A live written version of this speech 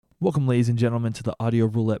Welcome, ladies and gentlemen, to the Audio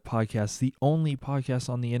Roulette Podcast, the only podcast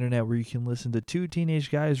on the internet where you can listen to two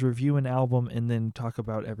teenage guys review an album and then talk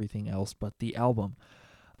about everything else but the album.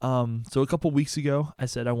 So a couple weeks ago, I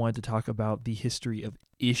said I wanted to talk about the history of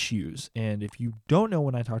Issues, and if you don't know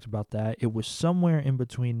when I talked about that, it was somewhere in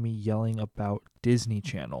between me yelling about Disney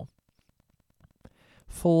Channel.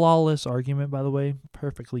 Flawless argument, by the way,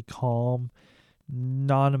 perfectly calm,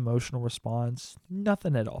 non-emotional response,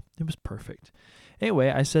 nothing at all. It was perfect.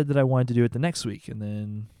 Anyway, I said that I wanted to do it the next week, and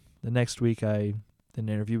then the next week I did an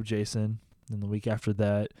interview with Jason. Then the week after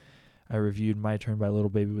that, I reviewed My Turn by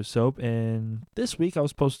Little Baby with Soap, and this week I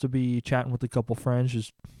was supposed to be chatting with a couple friends,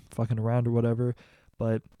 just fucking around or whatever,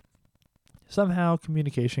 but somehow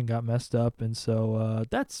communication got messed up, and so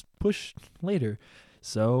that's pushed later.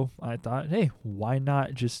 So I thought, hey, why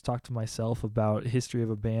not just talk to myself about history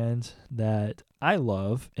of a band that I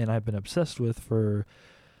love and I've been obsessed with for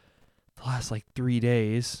the last 3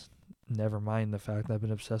 days. Never mind the fact that I've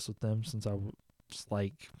been obsessed with them since I was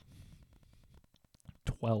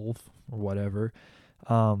 12 or whatever.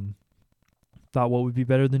 Thought what would be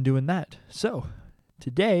better than doing that. So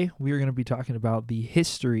today we are going to be talking about the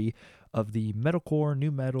history of the metalcore,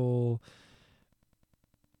 new metal,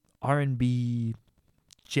 R&B,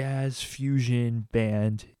 jazz fusion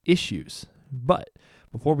band Issues. But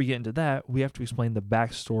before we get into that, we have to explain the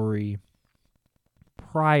backstory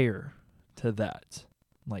prior to that,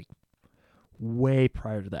 way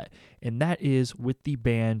prior to that, and that is with the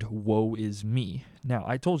band Woe Is Me. Now,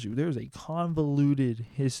 I told you there's a convoluted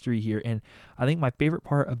history here, and I think my favorite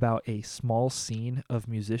part about a small scene of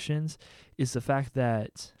musicians is the fact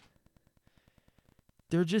that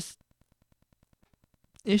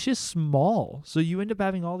it's just small, so you end up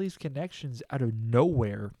having all these connections out of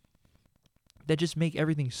nowhere that just make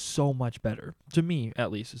everything so much better. To me,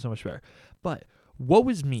 at least, it's so much better. But Woe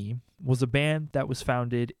Is Me was a band that was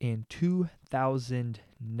founded in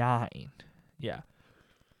 2009. Yeah.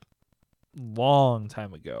 Long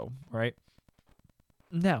time ago, right?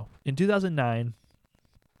 Now, in 2009,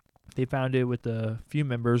 they founded with a few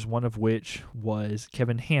members, one of which was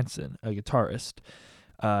Kevin Hansen, a guitarist.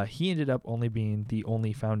 He ended up only being the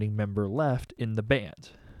only founding member left in the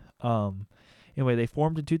band. Anyway, they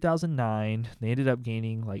formed in 2009. They ended up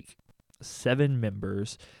gaining 7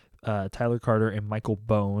 members. Tyler Carter and Michael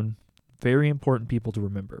Bone. Very important people to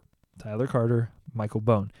remember. Tyler Carter, Michael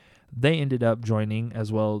Bone. They ended up joining,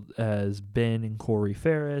 as well as Ben and Corey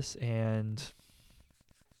Ferris and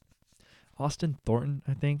Austin Thornton,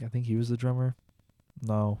 I think. I think he was the drummer.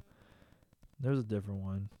 No. There's a different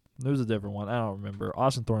one. I don't remember.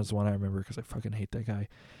 Austin Thornton's the one I remember because I fucking hate that guy.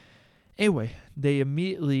 Anyway, they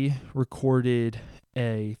immediately recorded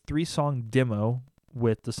a 3-song demo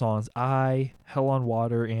with the songs I, Hell on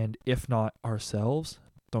Water, and If Not Ourselves.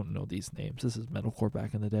 Don't know these names. This is metalcore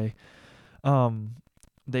back in the day.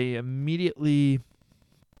 They immediately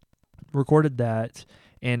recorded that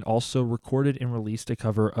and also recorded and released a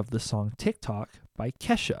cover of the song TikTok by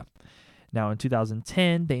Kesha. Now, in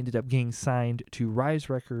 2010, they ended up getting signed to Rise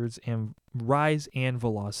and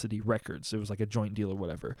Velocity Records. It was like a joint deal or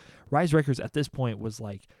whatever. Rise Records at this point was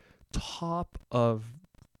top of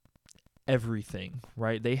everything,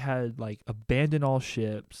 right? They had Abandon All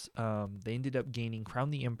Ships. They ended up gaining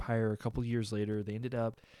Crown the Empire a couple years later. They ended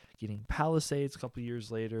up getting Palisades a couple years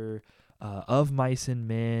later. Of Mice and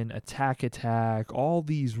Men, Attack, all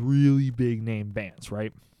these really big name bands,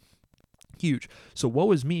 right? Huge. So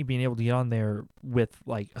Woe Is Me being able to get on there with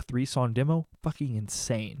a 3-song demo, fucking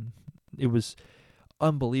insane. It was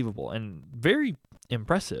unbelievable and very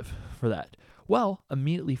impressive for that. Well,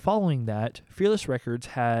 immediately following that, Fearless Records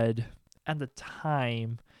had, at the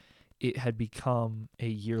time, it had become a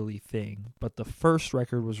yearly thing. But the first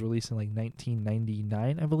record was released in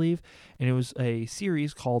 1999, I believe, and it was a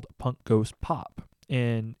series called Punk Goes Pop.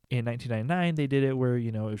 And in 1999, they did it where,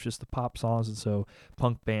 it was just the pop songs, and so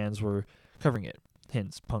punk bands were covering it,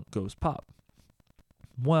 hence Punk Goes Pop.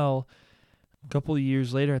 Well, a couple of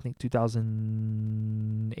years later, I think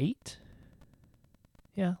 2008,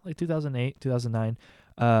 2008, 2009,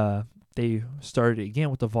 they started again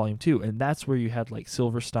with the Volume 2, and that's where you had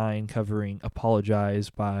Silverstein covering Apologize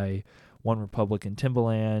by One Republic and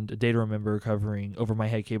Timbaland, A Day to Remember covering Over My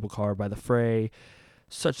Head Cable Car by The Fray,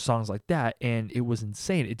 such songs like that, and it was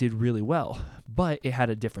insane. It did really well, but it had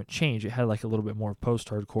a different change. It had a little bit more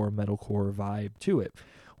post-hardcore, metalcore vibe to it.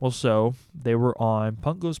 Well, so they were on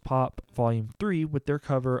Punk Goes Pop Volume 3 with their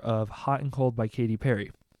cover of Hot and Cold by Katy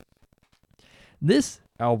Perry. This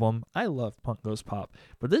album, I love Punk Goes Pop,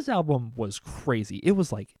 but this album was crazy. It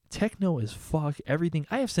was techno as fuck, everything.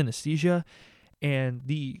 I have synesthesia, and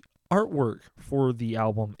the artwork for the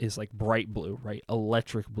album is like bright blue, right?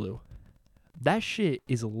 Electric blue. That shit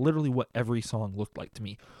is literally what every song looked like to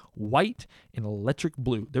me. White and electric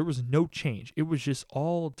blue. There was no change. It was just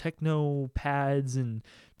all techno pads and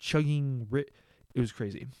chugging. It was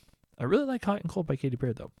crazy. I really like Hot and Cold by Katy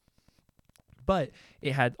Perry, though. But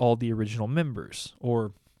it had all the original members,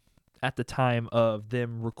 or at the time of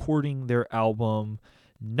them recording their album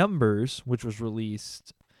Numbers, which was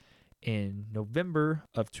released in November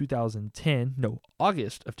of 2010. No,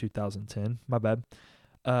 August of 2010. My bad.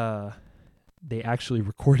 They actually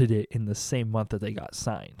recorded it in the same month that they got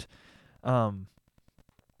signed.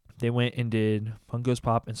 They went and did Punk Goes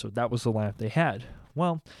Pop, and so that was the lineup they had.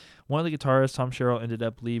 Well, one of the guitarists, Tom Sherrill, ended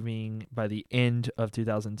up leaving by the end of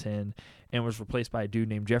 2010 and was replaced by a dude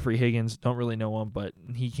named Jeffrey Higgins. Don't really know him, but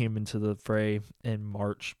he came into the fray in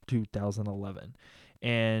March 2011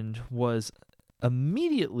 and was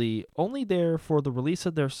immediately only there for the release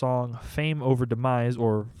of their song Fame Over Demise,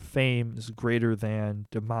 or Fame is Greater Than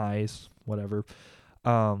Demise, whatever. He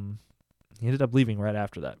ended up leaving right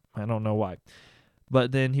after that. I don't know why.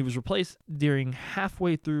 But then he was replaced during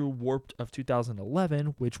halfway through Warped of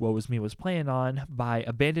 2011, which Woe Is Me was playing on, by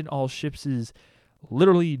Abandon All Ships'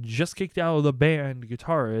 literally just kicked out of the band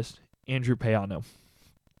guitarist, Andrew Payano.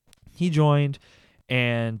 He joined,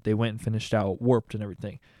 and they went and finished out Warped and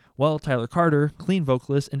everything. Well, Tyler Carter, clean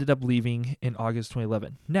vocalist, ended up leaving in August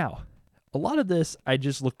 2011. Now, a lot of this I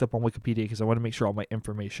just looked up on Wikipedia because I want to make sure all my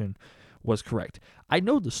information was correct. I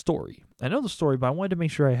know the story, but I wanted to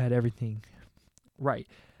make sure I had everything right.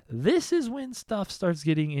 This is when stuff starts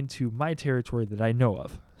getting into my territory that I know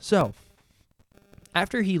of. So,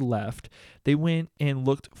 after he left, they went and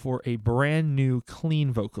looked for a brand new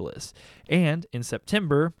clean vocalist. And in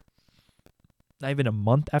September, not even a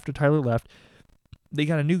month after Tyler left, they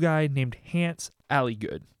got a new guy named Hans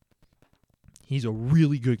Alligood. He's a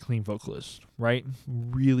really good clean vocalist, right?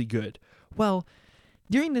 Really good. Well,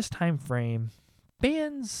 during this time frame,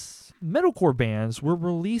 metalcore bands were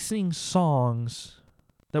releasing songs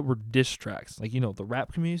that were diss tracks, like, the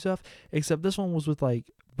rap community stuff, except this one was with like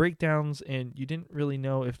breakdowns, and you didn't really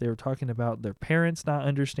know if they were talking about their parents not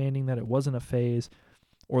understanding that it wasn't a phase,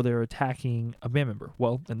 or they're attacking a band member.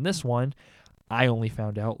 Well, in this one, I only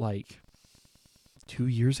found out like 2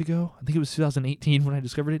 years ago. I think it was 2018 when I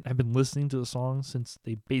discovered it. I've been listening to the song since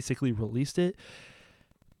they basically released it.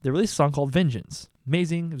 They released a song called Vengeance.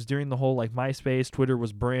 Amazing. It was during the whole like MySpace, Twitter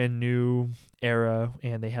was brand new era,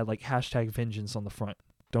 and they had like #Vengeance on the front.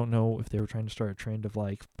 Don't know if they were trying to start a trend of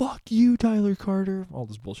like, fuck you, Tyler Carter, all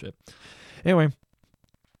this bullshit. Anyway,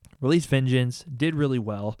 released Vengeance, did really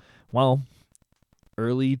well. Well,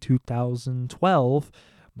 early 2012,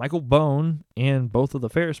 Michael Bone and both of the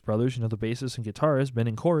Ferris brothers, the bassist and guitarist, Ben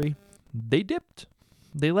and Corey, they dipped.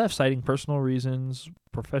 They left, citing personal reasons,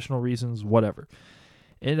 professional reasons, whatever.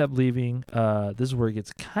 Ended up leaving. This is where it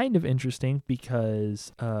gets kind of interesting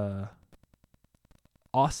because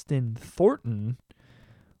Austin Thornton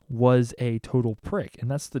was a total prick,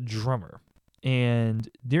 and that's the drummer. And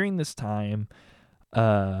during this time,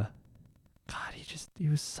 God, he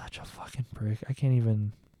was such a fucking prick. I can't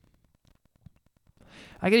even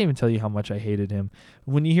tell you how much I hated him.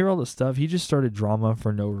 When you hear all the stuff, he just started drama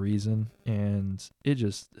for no reason, and he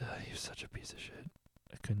was such a piece of shit.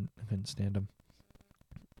 I couldn't stand him.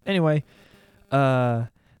 Anyway, they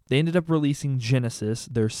ended up releasing Genesis,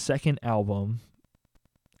 their second album,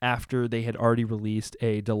 after they had already released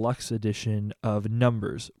a deluxe edition of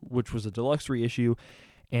Numbers, which was a deluxe reissue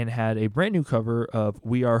and had a brand new cover of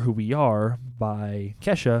We Are Who We Are by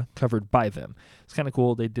Kesha, covered by them. It's kind of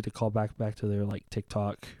cool. They did a callback back to their like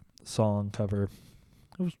TikTok song cover.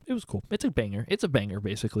 It was cool. It's a banger. It's a banger,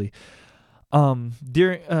 basically.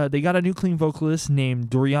 They got a new clean vocalist named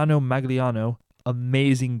Doriano Magliano.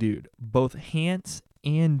 Amazing dude. Both Hans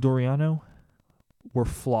and Doriano were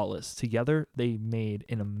flawless. Together, they made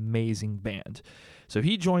an amazing band. So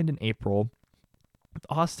he joined in April.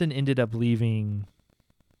 Austin ended up leaving,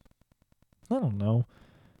 I don't know,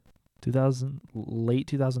 late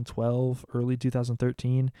 2012, early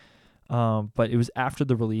 2013. But it was after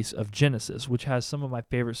the release of Genesis, which has some of my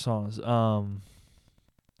favorite songs. I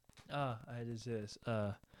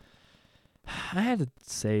had to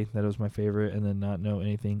say that it was my favorite and then not know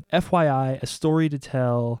anything. FYI, A Story to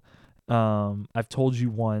Tell. I've Told You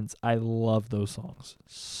Once. I love those songs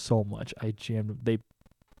so much. I jammed them.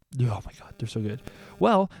 Oh my God, they're so good.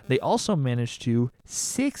 Well, they also managed to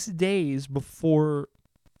 6 days before.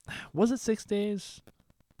 Was it 6 days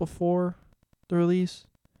before the release?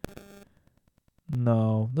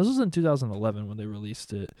 No, this was in 2011 when they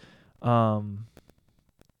released it.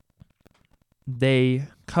 They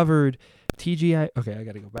covered TGI. Okay, I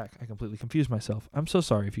got to go back. I completely confused myself. I'm so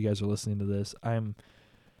sorry if you guys are listening to this. I'm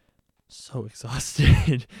so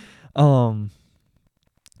exhausted.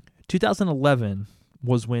 2011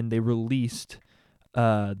 was when they released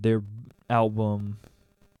their album,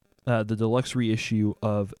 the deluxe reissue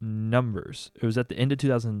of Numbers. It was at the end of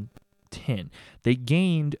 2010. They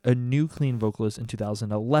gained a new clean vocalist in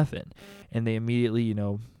 2011, and they immediately,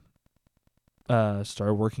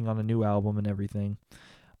 started working on a new album and everything.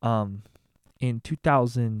 In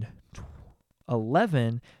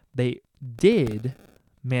 2011, they did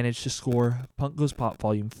manage to score Punk Goes Pop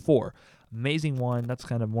Volume 4. Amazing one. That's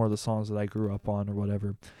kind of more of the songs that I grew up on or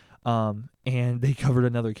whatever. And they covered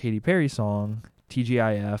another Katy Perry song,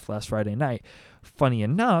 TGIF, Last Friday Night. Funny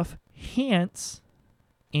enough, Hance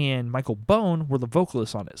and Michael Bone were the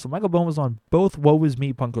vocalists on it. So Michael Bone was on both Woe Is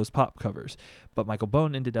Me Punk Goes Pop covers. But Michael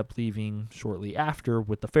Bone ended up leaving shortly after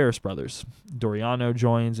with the Ferris Brothers. Doriano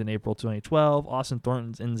joins in April 2012. Austin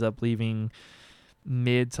Thornton ends up leaving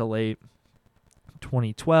mid to late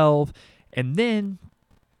 2012. And then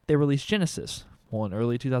they released Genesis. Well, in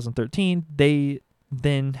early 2013, they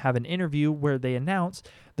then have an interview where they announce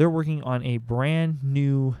they're working on a brand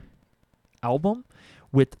new album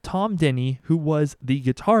with Tom Denny, who was the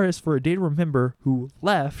guitarist for A Day to Remember, who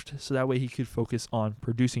left so that way he could focus on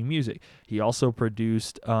producing music. He also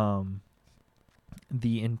produced the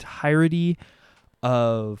entirety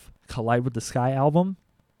of Collide with the Sky album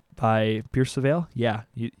by Pierce Savale. Yeah,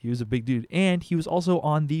 he was a big dude. And he was also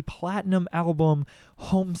on the platinum album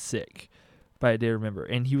Homesick by A Day to Remember.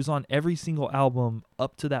 And he was on every single album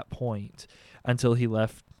up to that point until he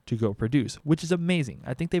left to go produce, which is amazing.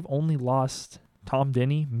 I think they've only lost Tom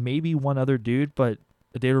Denny, maybe one other dude, but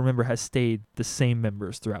A Day to Remember has stayed the same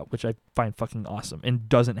members throughout, which I find fucking awesome and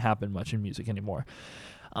doesn't happen much in music anymore.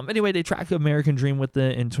 Anyway, they tracked American Dream with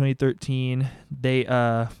it in 2013. They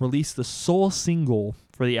released the sole single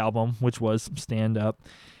for the album, which was Stand Up,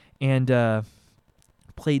 and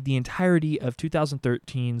played the entirety of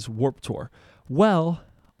 2013's Warped Tour. Well,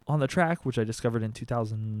 on the track, which I discovered in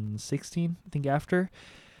 2016, I think after,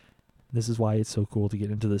 this is why it's so cool to get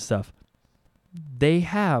into this stuff. They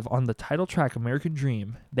have, on the title track, American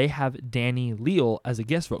Dream, they have Danny Leal as a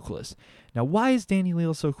guest vocalist. Now, why is Danny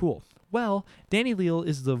Leal so cool? Well, Danny Leal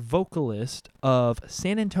is the vocalist of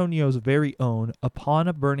San Antonio's very own Upon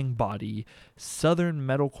a Burning Body Southern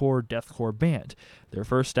metalcore deathcore band. Their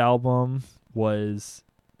first album was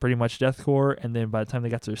pretty much deathcore, and then by the time they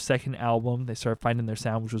got to their second album, they started finding their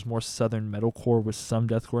sound, which was more Southern metalcore with some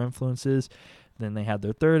deathcore influences. Then they had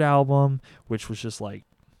their third album, which was just like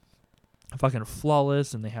fucking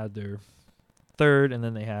flawless, and they had their third, and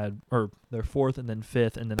then they had their fourth, and then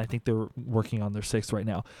fifth, and then I think they're working on their sixth right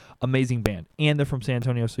now. Amazing band, and they're from San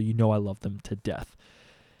Antonio, so I love them to death.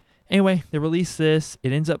 Anyway, they released this.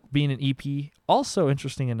 It ends up being an EP. Also,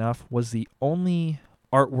 interesting enough, was the only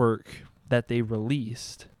artwork that they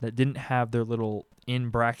released that didn't have their little in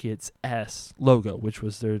brackets S logo, which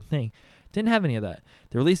was their thing. Didn't have any of that.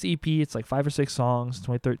 They released the EP. It's like 5 or 6 songs,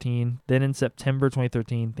 2013. Then in September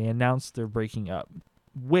 2013, they announced they're breaking up,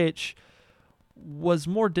 which was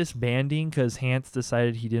more disbanding because Hance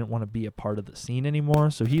decided he didn't want to be a part of the scene anymore.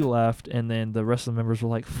 So he left, and then the rest of the members were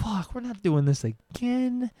like, fuck, we're not doing this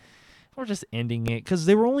again. We're just ending it, because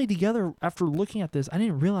they were only together after looking at this. I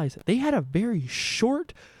didn't realize that they had a very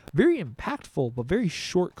short, very impactful, but very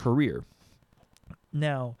short career.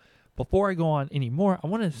 Now, before I go on anymore, I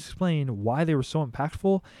want to explain why they were so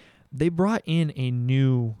impactful. They brought in a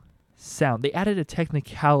new sound. They added a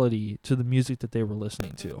technicality to the music that they were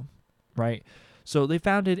listening to, right? So they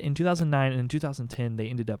founded in 2009, and in 2010, they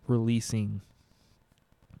ended up releasing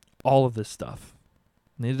all of this stuff.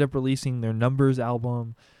 They ended up releasing their Numbers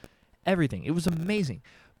album, everything. It was amazing.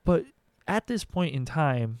 But at this point in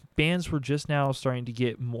time, bands were just now starting to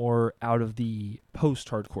get more out of the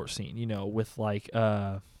post-hardcore scene, with like,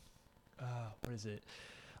 what is it?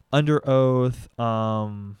 Under Oath,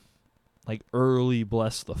 like early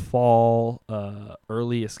Bless the Fall,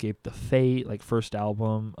 early Escape the Fate, like first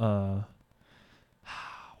album.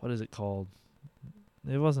 What is it called?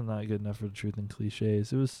 It wasn't that good enough for the Truth and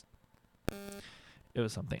Cliches. It was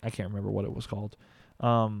something. I can't remember what it was called.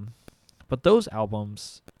 But those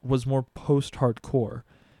albums was more post-hardcore,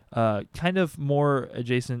 kind of more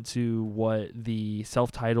adjacent to what the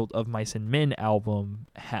self-titled Of Mice and Men album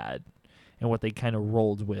had, and what they kind of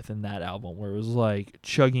rolled with in that album, where it was like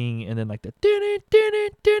chugging and then like the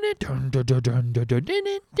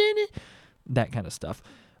that kind of stuff,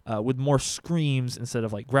 with more screams instead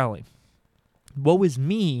of like growling. Woe Is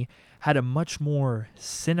Me had a much more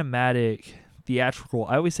cinematic, theatrical,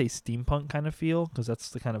 I always say steampunk kind of feel, because that's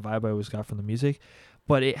the kind of vibe I always got from the music,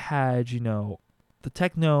 but it had, the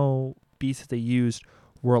techno beats that they used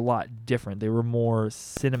were a lot different. They were more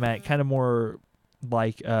cinematic, kind of more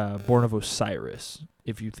like Born of Osiris,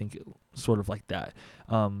 if you think sort of like that.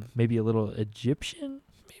 Maybe a little Egyptian,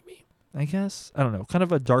 maybe, I guess. I don't know. Kind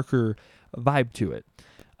of a darker vibe to it.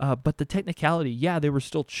 But the technicality, yeah, they were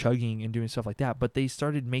still chugging and doing stuff like that, but they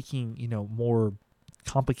started making, more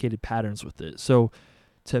complicated patterns with it. So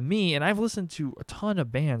to me, and I've listened to a ton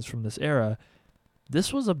of bands from this era,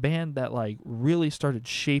 this was a band that like really started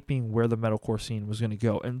shaping where the metalcore scene was going to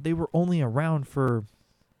go. And they were only around for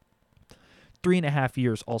 3.5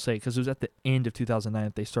 years, I'll say, because it was at the end of 2009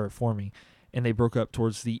 that they started forming, and they broke up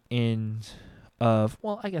towards the end of,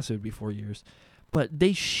 well, I guess it would be 4 years. But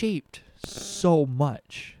they shaped so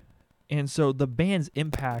much. And so the band's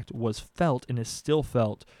impact was felt and is still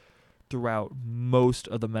felt throughout most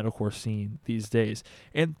of the metalcore scene these days.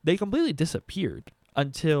 And they completely disappeared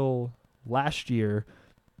until last year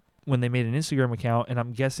when they made an Instagram account, and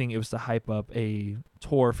I'm guessing it was to hype up a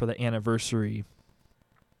tour for the anniversary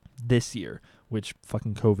this year, which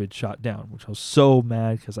fucking COVID shot down, which I was so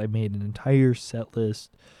mad because I made an entire set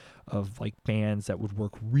list of like bands that would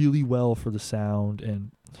work really well for the sound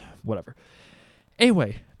and whatever.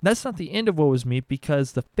 Anyway, that's not the end of Woe Was Me,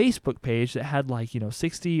 because the Facebook page that had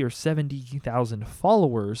 60 or 70,000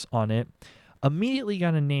 followers on it immediately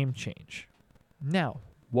got a name change. Now,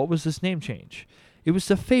 what was this name change? It was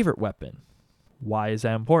to Favorite Weapon. Why is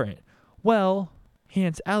that important? Well,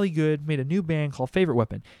 Hans Alligood made a new band called Favorite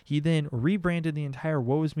Weapon. He then rebranded the entire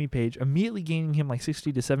Woe Was Me page, immediately gaining him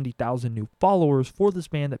 60 to 70,000 new followers for this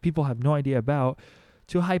band that people have no idea about,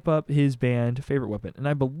 to hype up his band Favorite Weapon. And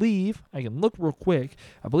I believe, I can look real quick,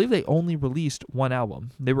 I believe they only released one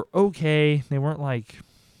album. They were okay. They weren't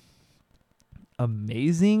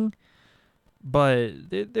amazing, but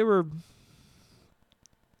they were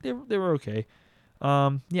okay.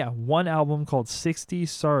 One album called 60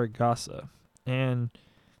 Sargasso. And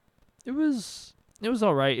it was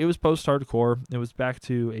all right. It was post-hardcore. It was back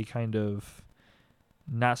to a kind of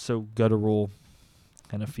not so guttural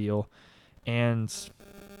kind of feel. And,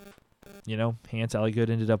 Hans Alligood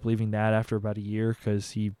ended up leaving that after about a year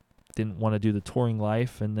because he didn't want to do the touring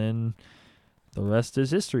life. And then the rest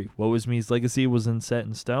is history. Woe Was Me's legacy was set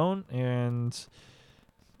in stone, and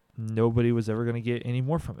nobody was ever going to get any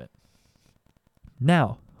more from it.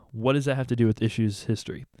 Now, what does that have to do with Issues'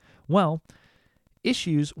 history? Well,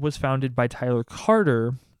 Issues was founded by Tyler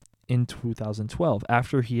Carter in 2012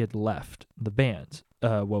 after he had left the band,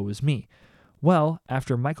 Woe Was Me. Well,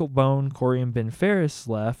 after Michael Bone, Corey, and Ben Ferris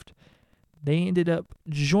left, they ended up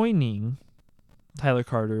joining Tyler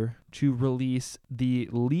Carter to release the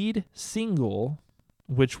lead single,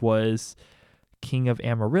 which was King of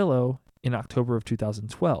Amarillo, in October of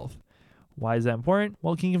 2012. Why is that important?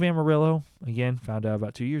 Well, King of Amarillo, again, found out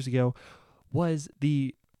about 2 years ago, was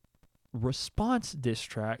the response diss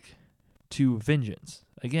track to Vengeance.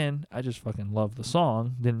 Again, I just fucking love the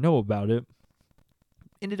song, didn't know about it,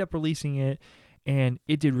 ended up releasing it, and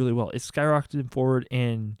it did really well. It skyrocketed forward,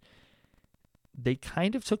 and they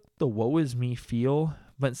kind of took the Woe Is Me feel,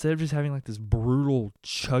 but instead of just having this brutal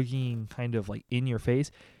chugging kind of in your face,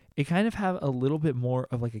 it kind of have a little bit more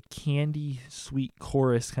of a candy sweet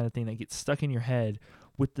chorus kind of thing that gets stuck in your head,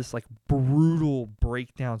 with this brutal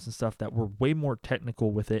breakdowns and stuff that were way more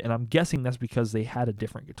technical with it. And I'm guessing that's because they had a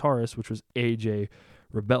different guitarist, which was AJ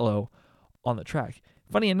Rebello, on the track.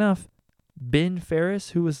 Funny enough, Ben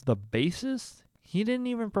Ferris, who was the bassist, he didn't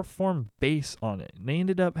even perform bass on it. They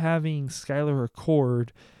ended up having Skylar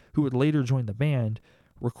Accord, who would later join the band,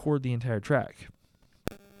 record the entire track.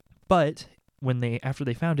 But after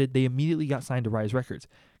they founded, they immediately got signed to Rise Records.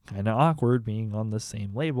 Kind of awkward being on the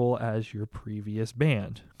same label as your previous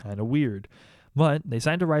band. Kind of weird. But they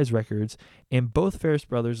signed to Rise Records, and both Ferris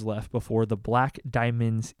brothers left before the Black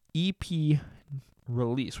Diamonds EP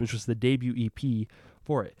release, which was the debut EP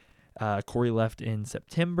for it. Corey left in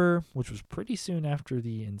September, which was pretty soon after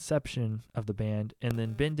the inception of the band, and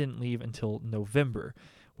then Ben didn't leave until November,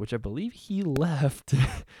 which I believe he left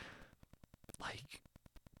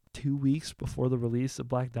 2 weeks before the release of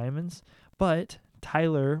Black Diamonds. But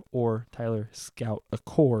Tyler Scout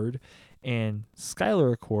Accord and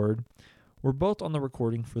Skylar Accord were both on the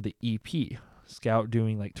recording for the EP. Scout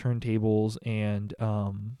doing turntables and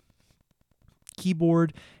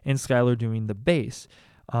keyboard, and Skylar doing the bass.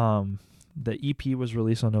 The EP was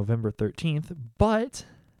released on November 13th, but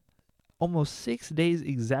almost 6 days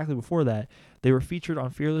exactly before that, they were featured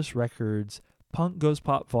on Fearless Records' Punk Goes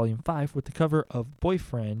Pop Volume 5 with the cover of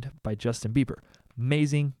Boyfriend by Justin Bieber.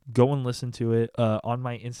 Amazing. Go and listen to it on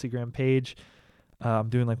my Instagram page. I'm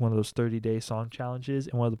doing like one of those 30-day song challenges,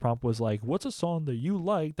 and one of the prompts was like, what's a song that you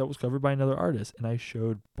like that was covered by another artist? And I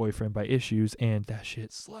showed Boyfriend by Issues, and that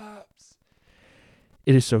shit slaps.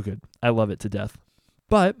 It is so good. I love it to death.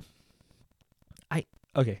 But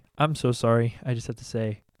I'm so sorry. I just have to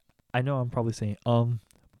say, I know I'm probably saying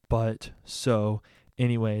but so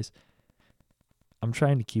anyways, I'm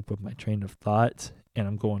trying to keep up my train of thought, and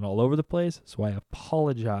I'm going all over the place, so I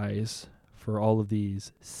apologize for all of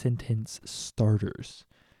these sentence starters.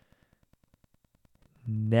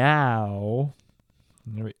 Now,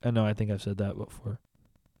 no, I think I've said that before.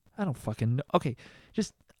 I don't fucking know. Okay,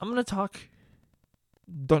 I'm going to talk.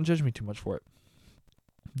 Don't judge me too much for it.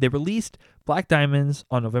 They released Black Diamonds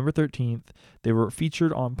on November 13th. They were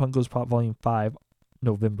featured on Punk Goes Pop Volume 5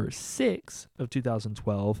 November 6th of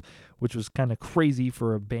 2012, which was kind of crazy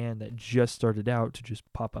for a band that just started out to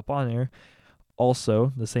just pop up on there.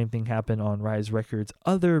 Also, the same thing happened on Rise Records'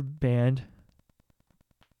 other band,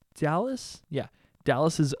 Dallas? Yeah,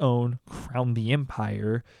 Dallas's own Crown the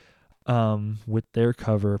Empire, with their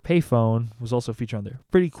cover, Payphone, was also featured on there.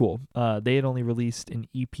 Pretty cool. They had only released an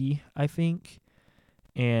EP, I think,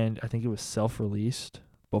 and I think it was self-released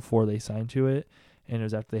before they signed to it, and it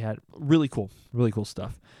was after they had really cool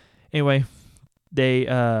stuff. Anyway, they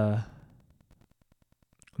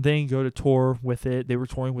then go to tour with it. They were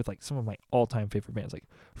touring with like some of my all-time favorite bands, like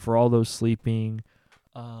For All Those Sleeping,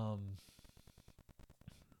 Of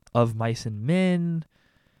Mice and Men.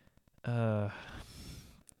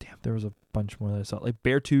 There was a bunch more that I saw, like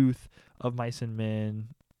Beartooth, Of Mice and Men,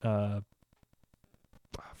 For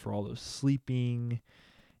All Those Sleeping,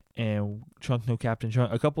 and Chunk No Captain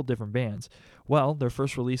Chunk, a couple different bands. Well, their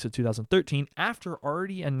first release of 2013, after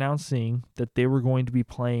already announcing that they were going to be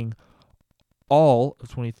playing all of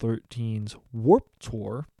 2013's Warped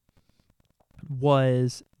Tour,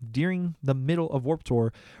 was during the middle of Warped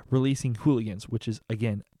Tour releasing Hooligans, which is,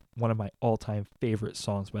 again, one of my all-time favorite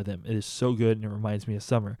songs by them. It is so good, and it reminds me of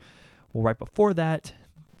summer. Well, right before that,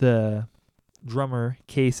 the drummer,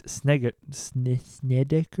 Case Snedeker,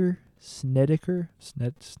 something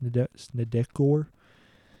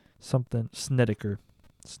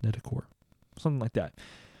like that,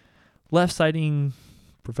 left citing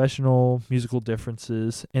professional musical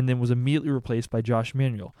differences, and then was immediately replaced by Josh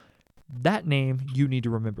Manuel. That name you need to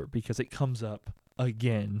remember because it comes up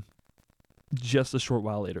again just a short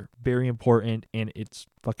while later. Very important, and it's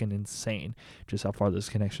fucking insane just how far those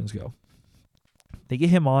connections go. They get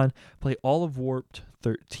him on, play all of Warped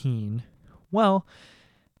 13. Well,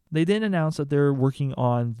 they then announced that they're working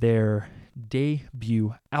on their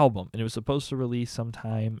debut album, and it was supposed to release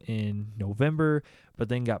sometime in November, but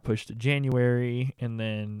then got pushed to January, and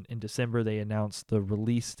then in December they announced the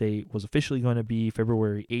release date was officially going to be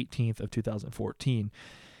February 18th of 2014,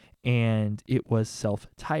 and it was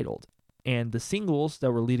self-titled. And the singles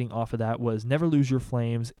that were leading off of that was Never Lose Your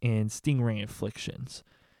Flames and Stingray Affliction.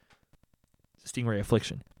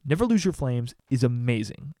 Never Lose Your Flames is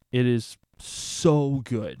amazing. It is so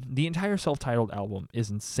good. The entire self-titled album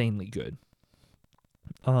is insanely good.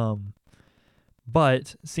 But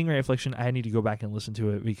Stingray Affliction, I need to go back and listen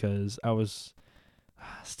to it because I was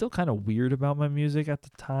still kind of weird about my music at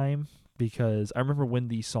the time, because I remember when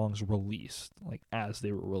these songs released, like as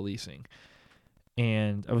they were releasing,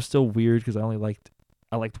 and I was still weird because I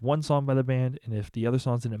liked one song by the band, and if the other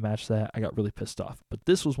songs didn't match that, I got really pissed off. But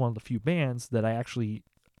this was one of the few bands that I actually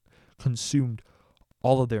consumed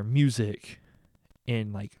all of their music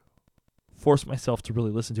and like forced myself to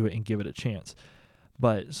really listen to it and give it a chance.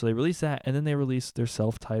 But so they released that, and then they released their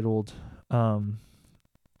self-titled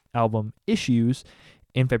album Issues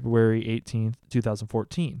in February 18th,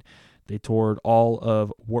 2014. They toured all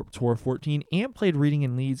of Warped Tour 14 and played Reading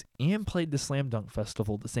in Leeds and played the Slam Dunk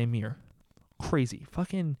Festival the same year. Crazy.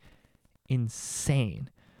 Fucking insane.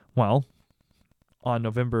 Well, on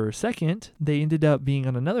November 2nd, they ended up being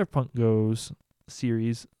on another Punk Goes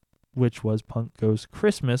series, which was Punk Goes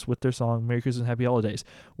Christmas, with their song Merry Christmas, Happy Holidays.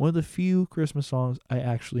 One of the few Christmas songs I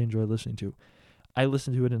actually enjoy listening to. I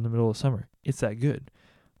listened to it in the middle of summer. It's that good.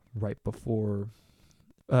 Right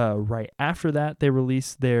after that, they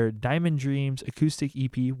released their Diamond Dreams acoustic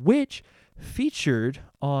EP, which featured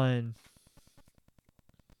on,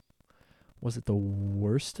 was it The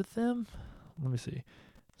Worst of Them? Let me see.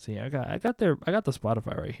 See, I got the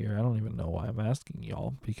Spotify right here. I don't even know why I'm asking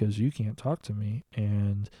y'all, because you can't talk to me,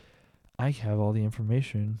 and I have all the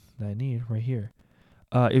information that I need right here.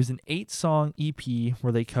 It was an 8-song EP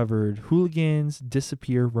where they covered Hooligans,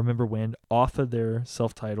 Disappear, Remember When, off of their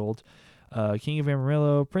self-titled, King of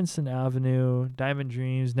Amarillo, Princeton Avenue, Diamond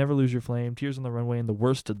Dreams, Never Lose Your Flame, Tears on the Runway, and The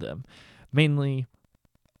Worst of Them. Mainly,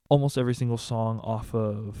 almost every single song off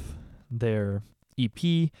of their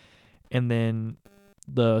EP, and then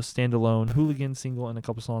the standalone Hooligan single and a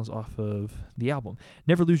couple songs off of the album.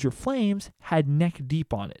 Never Lose Your Flames had Neck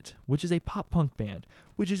Deep on it, which is a pop punk band,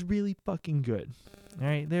 which is really fucking good. All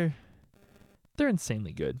right, they're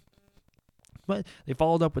insanely good. But they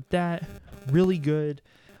followed up with that, really good,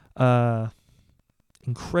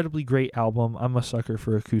 incredibly great album. I'm a sucker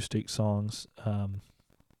for acoustic songs,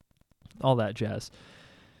 all that jazz.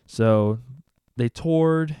 So they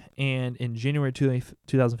toured, and in January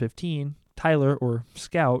 2015, Tyler, or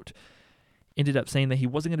Scout, ended up saying that he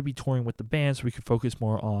wasn't going to be touring with the band so we could focus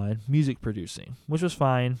more on music producing, which was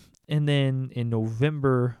fine. And then in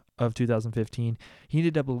November of 2015, he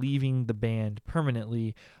ended up leaving the band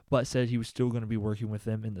permanently, but said he was still going to be working with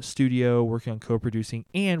them in the studio, working on co-producing,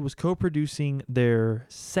 and was co-producing their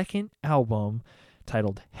second album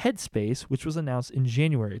titled Headspace, which was announced in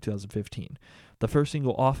January 2015. The first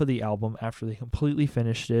single off of the album after they completely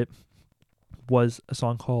finished it was a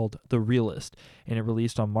song called The Realist, and it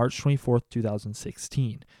released on March 24th,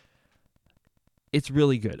 2016. It's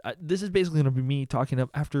really good. This is basically going to be me talking up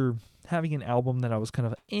after having an album that I was kind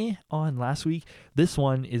of on last week. This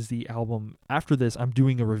one is the album. After this, I'm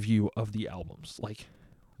doing a review of the albums. Like,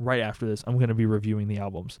 right after this, I'm going to be reviewing the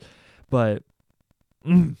albums. But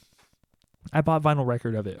I bought vinyl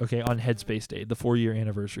record of it, okay, on Headspace Day, the 4-year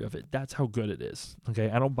anniversary of it. That's how good it is, okay?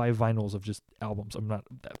 I don't buy vinyls of just albums. I'm not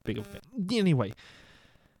that big of a fan. Anyway,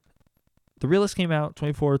 The Realist came out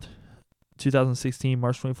 24th, 2016,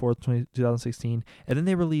 March 24th, 2016, and then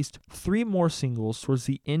they released 3 more singles towards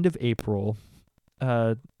the end of April,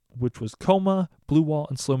 which was Coma, Blue Wall,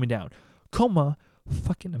 and Slow Me Down. Coma,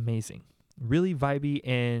 fucking amazing. Really vibey,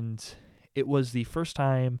 and it was the first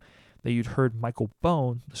time that you'd heard Michael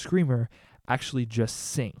Bone, the screamer, actually just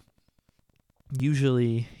sing.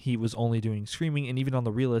 Usually he was only doing screaming, and even on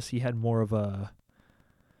The Realist he had more of a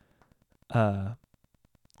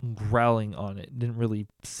growling on it. Didn't really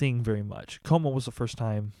sing very much. Coma was the first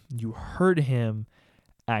time you heard him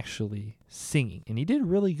actually singing, and he did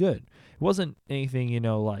really good. It wasn't anything,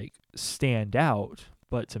 like stand out,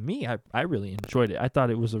 but to me, I really enjoyed it. I thought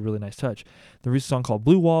it was a really nice touch. There was a song called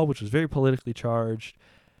Blue Wall, which was very politically charged.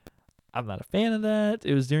 I'm not a fan of that.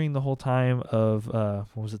 It was during the whole time of,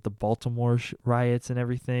 the Baltimore riots and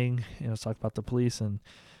everything. It's talking about the police, and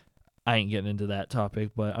I ain't getting into that topic,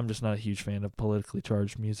 but I'm just not a huge fan of politically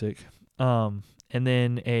charged music. And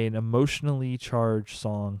then an emotionally charged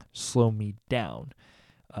song, Slow Me Down.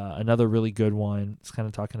 Another really good one. It's kind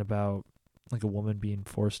of talking about like a woman being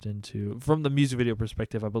forced into, from the music video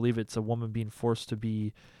perspective, I believe it's a woman being forced to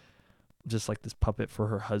be just like this puppet for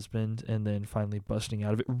her husband, and then finally busting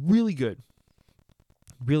out of it. Really good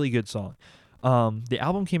song. The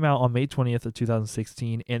album came out on May 20th of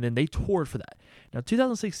 2016, and then they toured for that. Now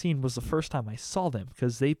 2016 was the first time I saw them,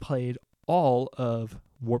 because they played all of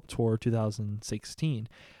Warped Tour 2016.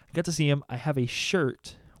 I got to see them. I have a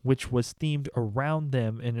shirt which was themed around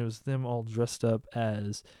them, and it was them all dressed up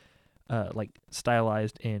as like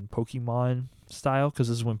stylized in Pokemon style, because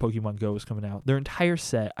this is when Pokemon Go was coming out. Their entire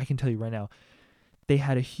set, I can tell you right now, they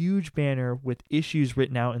had a huge banner with issues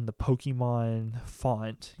written out in the Pokemon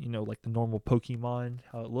font, like the normal Pokemon,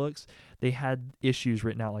 how it looks. They had issues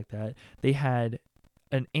written out like that. They had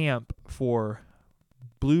an amp for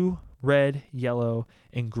blue, red, yellow,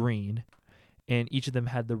 and green, and each of them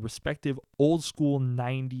had the respective old school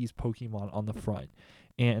 90s Pokemon on the front.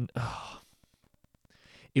 And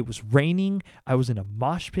it was raining. I was in a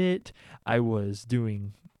mosh pit. I was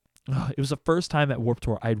doing... it was the first time at Warped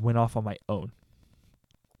Tour I went off on my own.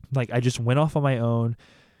 Like, I just went off on my own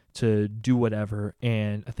to do whatever,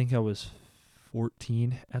 and I think I was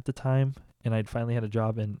 14 at the time, and I'd finally had a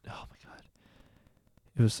job, and oh my god,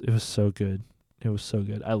 it was so good. It was so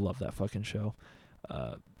good. I love that fucking show.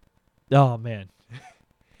 Oh man,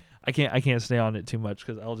 I can't stay on it too much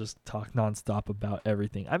because I'll just talk nonstop about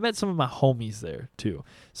everything. I met some of my homies there too.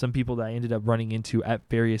 Some people that I ended up running into at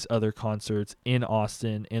various other concerts in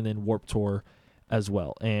Austin and then Warped Tour as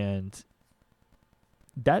well, and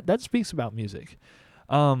that speaks about music.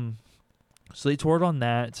 So they toured on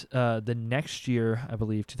that. The next year, I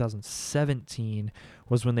believe 2017,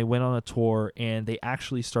 was when they went on a tour, and they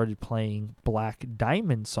actually started playing Black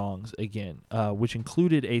Diamond songs again, which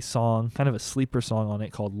included a song, kind of a sleeper song on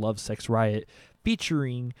it called Love Sex Riot,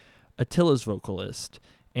 featuring Attila's vocalist.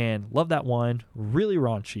 And love that one. Really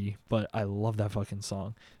raunchy, but I love that fucking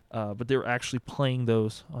song. But they were actually playing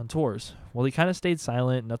those on tours. Well, they kind of stayed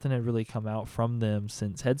silent. Nothing had really come out from them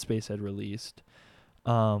since Headspace had released.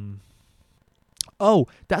 Oh,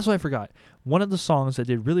 that's what I forgot. One of the songs that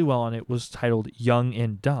did really well on it was titled Young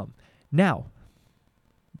and Dumb. Now,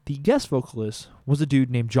 the guest vocalist was a dude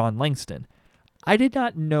named John Langston. I did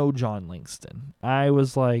not know John Langston. I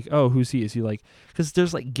was like, oh, who's he? Is he like, because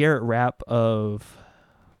there's like Garrett Rapp of,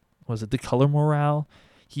 was it The Color Morale?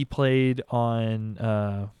 He played on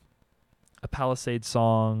a Palisade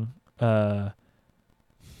song.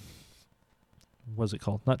 What's it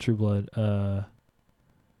called? Not True Blood.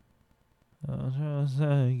 Just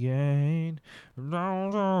again, and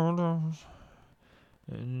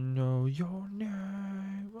know your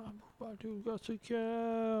name. I do got to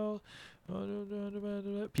kill.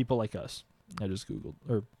 People Like Us. I just Googled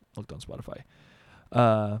or looked on Spotify.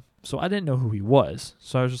 So I didn't know who he was.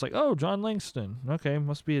 So I was just like, oh, John Langston. Okay,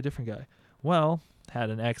 must be a different guy. Well, had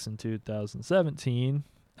an ex in 2017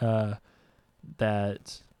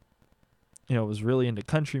 that, was really into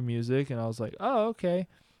country music. And I was like, oh, okay.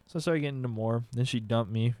 So I started getting into more. Then she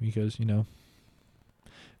dumped me because,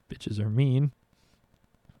 bitches are mean.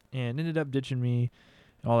 And ended up ditching me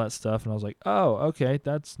and all that stuff. And I was like, oh, okay,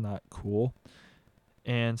 that's not cool.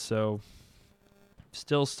 And so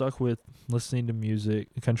still stuck with listening to music,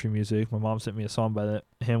 country music. My mom sent me a song by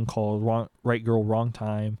him called Right Girl, Wrong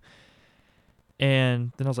Time.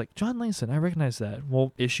 And then I was like, John Langston, I recognize that.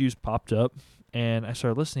 Well, Issues popped up, and I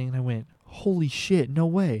started listening, and I went, holy shit, no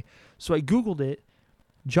way. So I Googled it.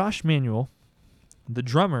 Josh Manuel, the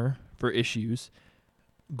drummer for Issues,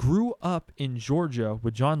 grew up in Georgia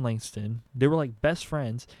with John Langston. They were like best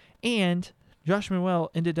friends. And Josh Manuel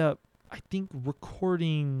ended up, I think,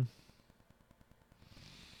 recording...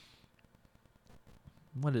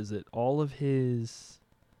 what is it? All of his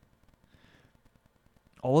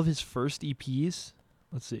first EPs.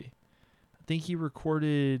 Let's see. I think he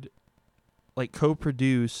recorded, like,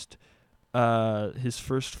 co-produced his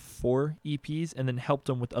first 4 EPs and then helped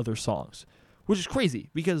him with other songs, which is crazy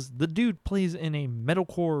because the dude plays in a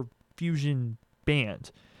metalcore fusion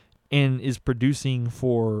band and is producing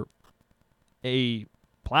for a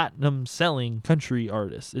platinum selling country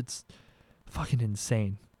artist. It's fucking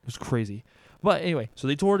insane. It was crazy. But anyway, so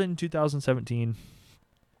they toured in 2017,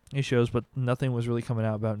 these shows, but nothing was really coming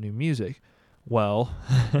out about new music. Well,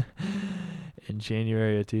 in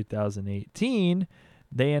January of 2018,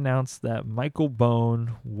 they announced that Michael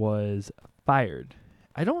Bone was fired.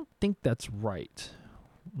 I don't think that's right.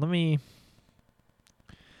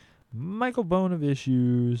 Michael Bone of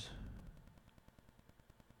Issues.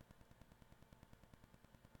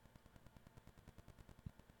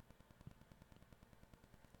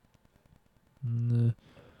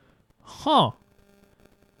 Huh.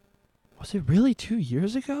 Was it really 2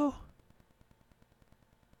 years ago?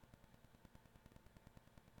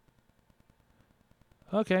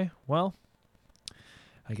 Okay, well,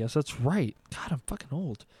 I guess that's right. God, I'm fucking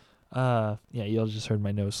old. Yeah, y'all just heard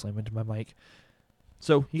my nose slam into my mic.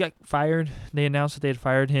 So he got fired. They announced that they had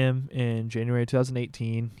fired him in January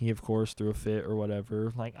 2018. He, of course, threw a fit or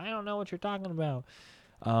whatever. Like, I don't know what you're talking about.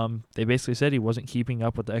 They basically said he wasn't keeping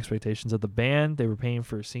up with the expectations of the band. They were paying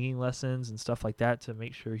for singing lessons and stuff like that to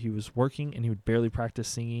make sure he was working, and he would barely practice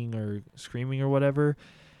singing or screaming or whatever.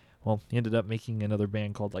 Well, he ended up making another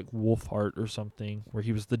band called like Wolfheart or something where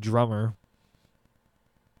he was the drummer.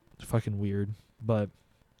 It's fucking weird. But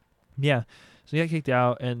yeah, so he got kicked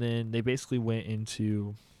out, and then they basically went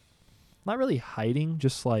into not really hiding,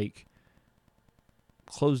 just like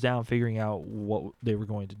closed down figuring out what they were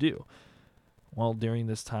going to do. Well, during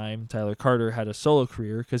this time, Tyler Carter had a solo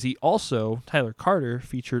career because Tyler Carter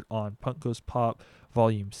featured on Punk Goes Pop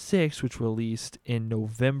Volume 6, which released in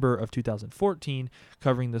November of 2014,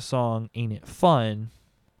 covering the song Ain't It Fun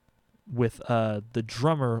with the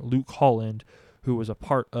drummer Luke Holland, who was a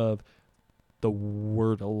part of The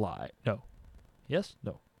Word Alive. No. Yes?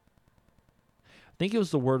 No. I think it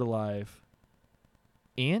was The Word Alive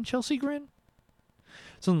and Chelsea Grin?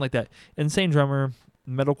 Something like that. Insane drummer.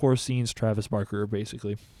 Metalcore scene's Travis Barker,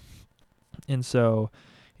 basically. And so,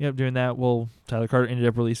 he ended up doing that. Well, Tyler Carter ended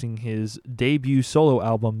up releasing his debut solo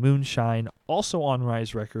album, Moonshine, also on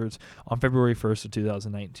Rise Records, on February 1st of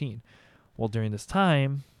 2019. Well, during this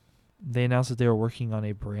time, they announced that they were working on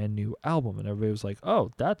a brand new album, and everybody was like,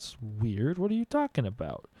 oh, that's weird. What are you talking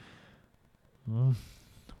about?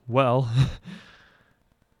 Well...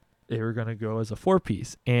 they were going to go as a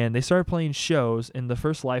 4-piece. And they started playing shows, and the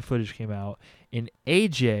first live footage came out, and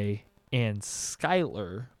AJ and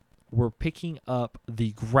Skylar were picking up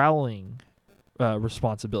the growling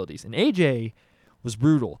responsibilities. And AJ was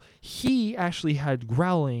brutal. He actually had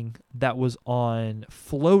growling that was on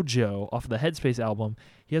Flojo off of the Headspace album.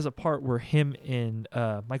 He has a part where him and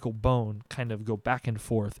Michael Bone kind of go back and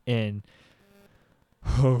forth, and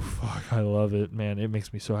oh, fuck, I love it, man. It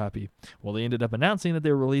makes me so happy. Well, they ended up announcing that they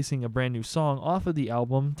were releasing a brand new song off of the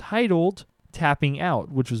album titled Tapping Out,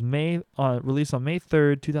 which was released on May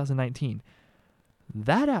 3rd, 2019.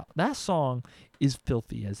 That song is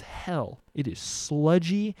filthy as hell. It is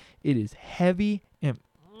sludgy. It is heavy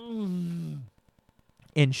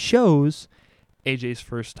and shows AJ's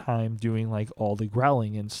first time doing like all the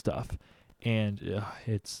growling and stuff. And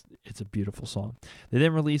it's a beautiful song. They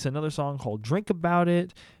then released another song called Drink About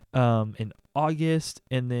It in August,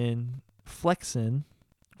 and then Flexin',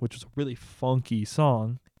 which was a really funky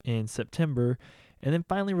song, in September, and then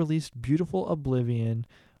finally released Beautiful Oblivion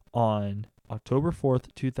on October 4th,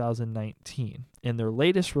 2019. And their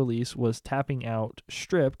latest release was Tapping Out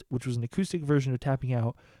Stripped, which was an acoustic version of Tapping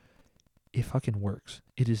Out. It fucking works.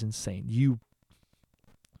 It is insane.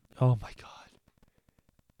 Oh my God.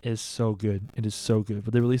 It is so good. It is so good.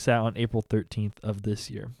 But they released that on April 13th of this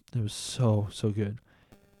year. It was so good.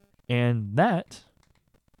 And that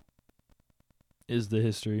is the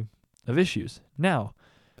history of Issues. Now,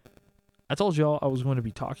 I told y'all I was going to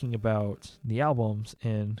be talking about the albums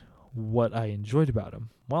and what I enjoyed about them.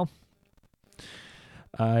 Well,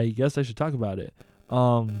 I guess I should talk about it.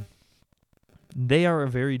 They are a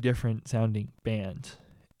very different sounding band.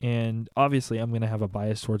 And obviously I'm going to have a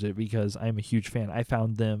bias towards it because I'm a huge fan. I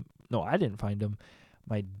found them. No, I didn't find them.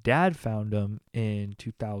 My dad found them in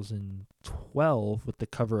 2012 with the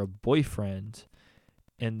cover of Boyfriend.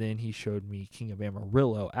 And then he showed me King of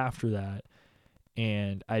Amarillo after that.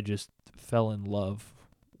 And I just fell in love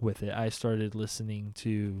with it. I started listening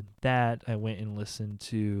to that. I went and listened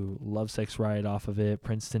to Love Sex Riot off of it,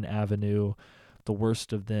 Princeton Avenue, The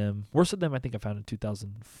Worst of Them. Worst of Them I think I found in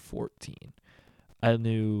 2014. I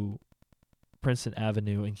knew Princeton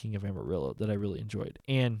Avenue and King of Amarillo that I really enjoyed.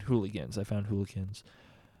 And Hooligans. I found Hooligans.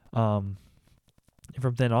 And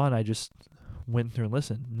from then on, I just went through and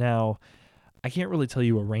listened. Now, I can't really tell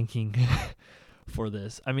you a ranking for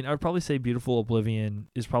this. I mean, I would probably say Beautiful Oblivion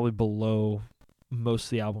is probably below most of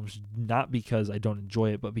the albums, not because I don't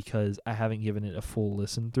enjoy it, but because I haven't given it a full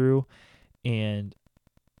listen through, and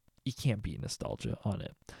you can't beat nostalgia on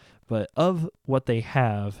it. But of what they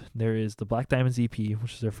have, there is the Black Diamonds EP,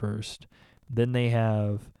 which is their first. Then they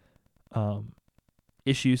have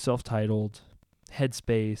Issue self-titled,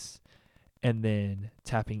 Headspace, and then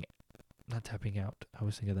not Tapping Out. I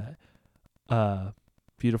always think of that.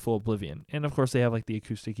 Beautiful Oblivion. And of course they have like the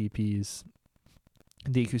acoustic EPs.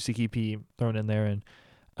 The acoustic EP thrown in there, and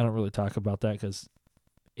I don't really talk about that because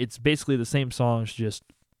it's basically the same songs, just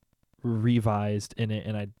revised in it,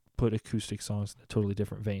 and I put acoustic songs in a totally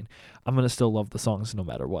different vein. I'm going to still love the songs no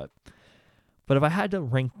matter what. But if I had to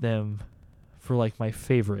rank them for like my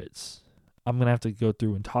favorites, I'm going to have to go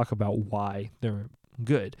through and talk about why they're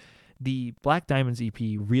good. The Black Diamonds EP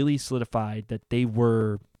really solidified that they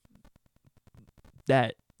weren't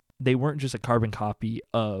just a carbon copy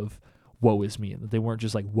of Woe Is Me, that they weren't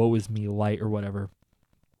just like Woe Is Me light or whatever.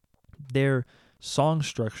 Their song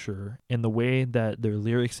structure and the way that their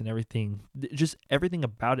lyrics and everything, just everything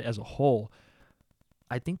about it as a whole,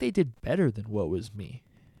 I think they did better than Woe Is Me,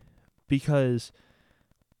 because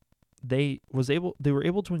they were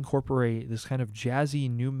able to incorporate this kind of jazzy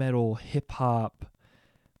new metal, hip hop,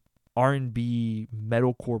 R&B,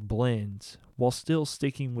 metalcore blends while still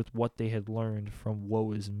sticking with what they had learned from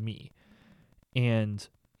Woe Is Me. And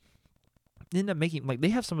end up making, like, they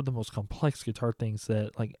have some of the most complex guitar things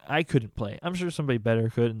that, like, I couldn't play. I'm sure somebody better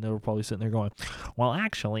could, and they were probably sitting there going, well,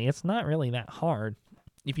 actually, it's not really that hard.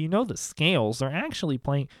 If you know the scales, they're actually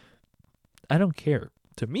playing. I don't care.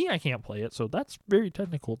 To me, I can't play it, so that's very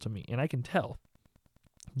technical to me, and I can tell.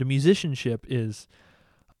 The musicianship is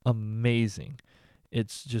amazing.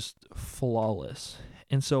 It's just flawless.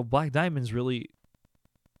 And so Black Diamonds really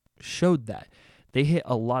showed that. They hit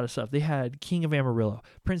a lot of stuff. They had King of Amarillo,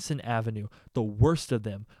 Princeton Avenue, The Worst of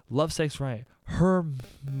Them, Love Sex Riot, Her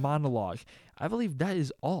Monologue. I believe that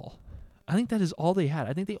is all. I think that is all they had.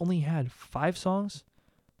 I think they only had 6 songs.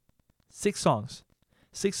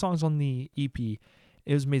 6 songs on the EP. It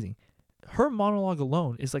was amazing. Her Monologue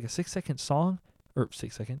alone is like a 6-second song, or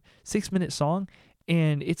 6-minute song,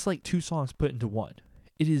 and it's like 2 songs put into one.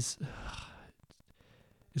 It is.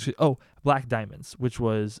 Black Diamonds, which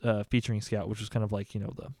was featuring Scout, which was kind of like,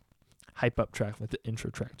 the hype up track, like the intro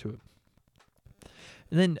track to it.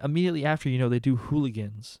 And then immediately after, they do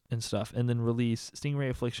Hooligans and stuff, and then release Stingray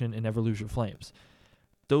Affliction and Never Lose Your Flames.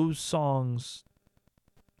 Those songs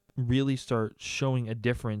really start showing a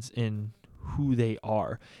difference in who they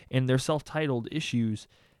are. And their self-titled Issues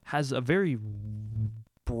has a very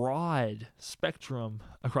broad spectrum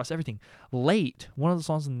across everything. Late, one of the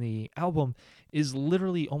songs in the album, is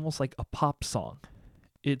literally almost like a pop song.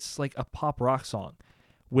 It's like a pop rock song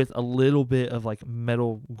with a little bit of like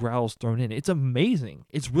metal growls thrown in. It's amazing.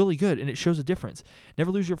 It's really good, and it shows a difference.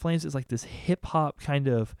 Never Lose Your Flames is like this hip hop kind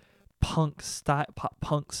of pop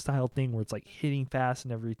punk style thing where it's like hitting fast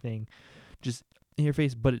and everything, just in your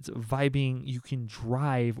face, but it's vibing. You can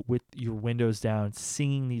drive with your windows down,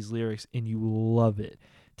 singing these lyrics, and you love it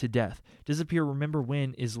to death. Disappear, Remember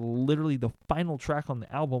When is literally the final track on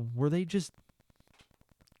the album where they just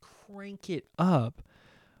crank it up,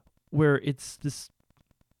 where it's this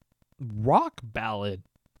rock ballad.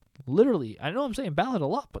 Literally, I know I'm saying ballad a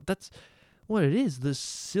lot, but that's what it is. The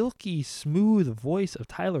silky smooth voice of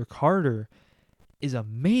Tyler Carter is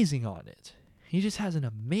amazing on it. He just has an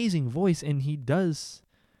amazing voice, and he does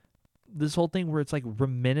this whole thing where it's like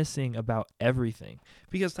reminiscing about everything.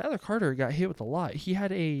 Because Tyler Carter got hit with a lot. He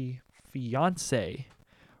had a fiance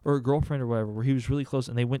or a girlfriend or whatever where he was really close,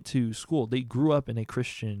 and they went to school. They grew up in a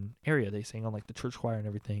Christian area. They sang on like the church choir and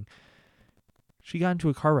everything. She got into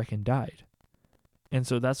a car wreck and died. And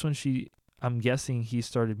so that's when I'm guessing he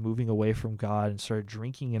started moving away from God and started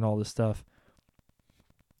drinking and all this stuff.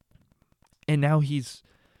 And now he's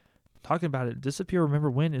talking about it. Disappear, Remember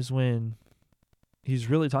When is when he's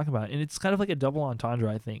really talking about it. And it's kind of like a double entendre,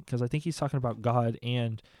 I think, because I think he's talking about God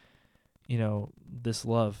and, this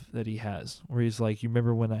love that he has, where he's like, you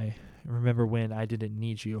remember when I didn't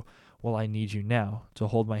need you? Well, I need you now to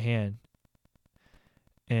hold my hand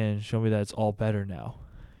and show me that it's all better now.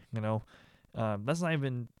 That's not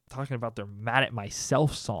even talking about their Mad at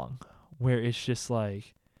Myself song, where it's just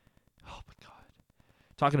like, oh my God.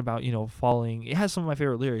 Talking about, falling. It has some of my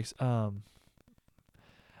favorite lyrics. I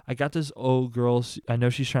got this old girl. I know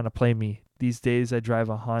she's trying to play me. These days I drive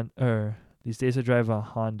a Honda.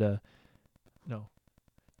 No.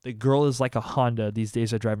 The girl is like a Honda. These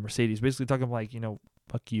days I drive a Mercedes. Basically talking like,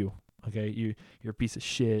 fuck you. Okay? You're a piece of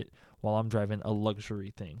shit while I'm driving a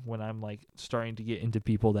luxury thing. When I'm like starting to get into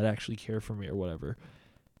people that actually care for me or whatever.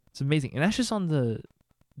 It's amazing. And that's just on the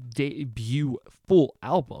debut full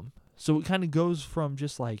album. So it kind of goes from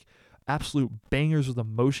just like absolute bangers with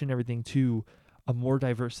emotion and everything to a more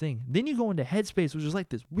diverse thing. Then you go into Headspace, which is like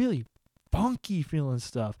this really funky feeling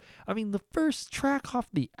stuff. I mean, the first track off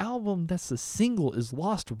the album that's the single is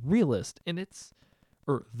Lost Realist, and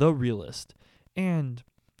The Realist. And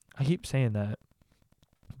I keep saying that,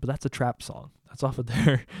 but that's a trap song. That's off of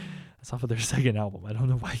their second album. I don't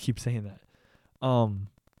know why I keep saying that.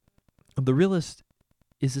 The Realist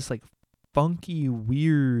is this like funky,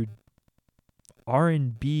 weird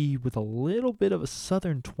R&B with a little bit of a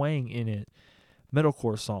southern twang in it,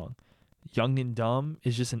 metalcore song. Young and Dumb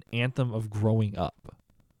is just an anthem of growing up.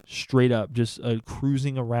 Straight up, just a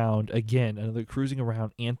cruising around, again, another cruising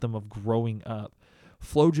around anthem of growing up.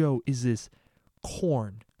 Flojo is this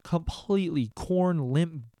completely Korn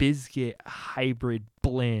Limp Bizkit hybrid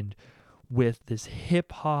blend with this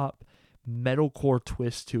hip-hop metalcore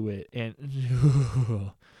twist to it.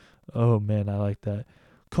 And oh man, I like that.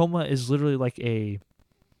 Coma is literally like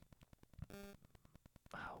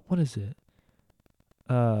what is it?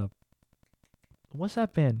 What's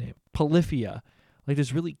that band name? Polyphia. Like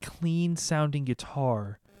this really clean sounding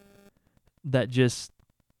guitar that just,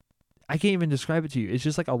 I can't even describe it to you. It's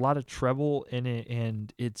just like a lot of treble in it,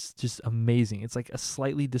 and it's just amazing. It's like a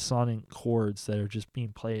slightly dissonant chords that are just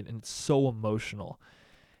being played, and it's so emotional.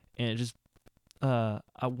 And it just, I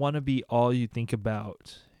want to be all you think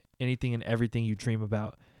about, anything and everything you dream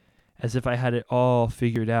about, as if I had it all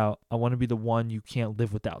figured out. I want to be the one you can't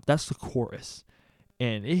live without. That's the chorus.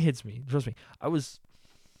 And it hits me. Trust me. Was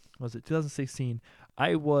it 2016?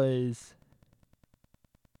 I was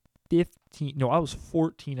 15. No, I was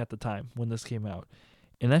 14 at the time when this came out.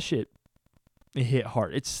 And that shit, it hit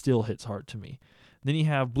hard. It still hits hard to me. Then you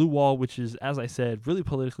have Blue Wall, which is, as I said, really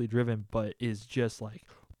politically driven, but is just like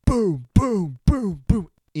boom, boom, boom, boom,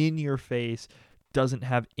 in your face. Doesn't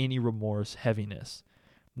have any remorse, heaviness.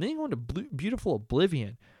 And then you go into Beautiful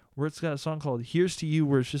Oblivion, where it's got a song called Here's to You,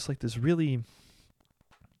 where it's just like this really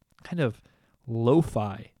kind of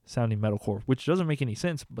lo-fi sounding metalcore, which doesn't make any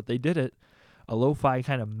sense, but they did it. A lo-fi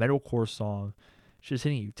kind of metalcore song, just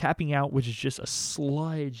hitting you. Tapping Out, which is just a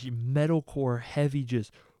sludge metalcore heavy,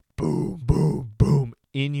 just boom, boom, boom,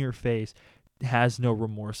 in your face. Has no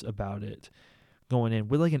remorse about it. Going in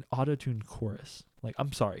with like an auto-tuned chorus. Like,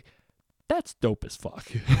 I'm sorry. That's dope as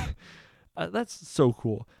fuck. That's so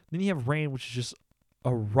cool. Then you have Rain, which is just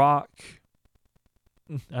a rock.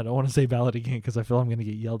 I don't want to say ballad again because I feel I'm going to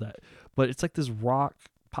get yelled at. But it's like this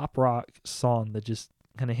pop rock song that just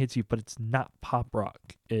kind of hits you, but it's not pop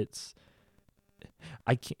rock. It's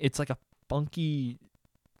like a funky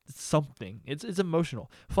something. It's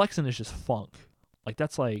emotional. Flexin' is just funk. Like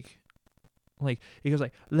that's like it goes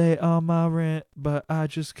like, lay on my rent, but I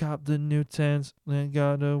just copped the new tents, then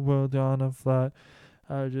got the world on a flight.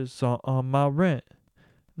 I just saw on my rent.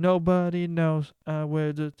 Nobody knows I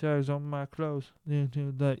wear the tags on my clothes.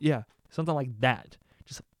 Yeah, something like that.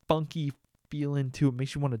 Just a funky feeling to it.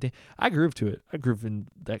 Makes you want to dance. I groove to it. I groove in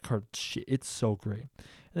that card. Shit, it's so great.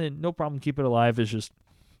 And then No Problem Keep It Alive is just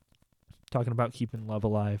talking about keeping love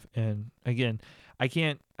alive. And again,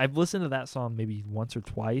 I've listened to that song maybe once or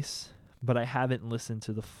twice, but I haven't listened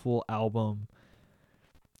to the full album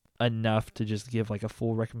enough to just give like a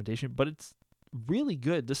full recommendation. But it's really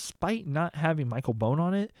good. Despite not having Michael Bone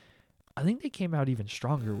on it, I think they came out even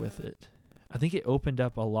stronger with it. I think it opened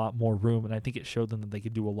up a lot more room, and I think it showed them that they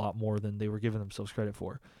could do a lot more than they were giving themselves credit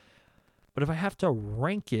for. But if I have to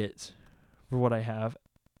rank it for what I have,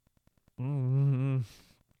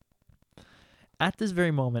 at this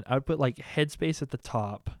very moment, I would put like Headspace at the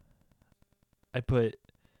top. I'd put,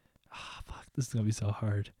 fuck, this is gonna be so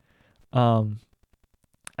hard.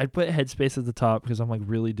 I'd put Headspace at the top because I'm like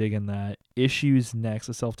really digging that. Issues next,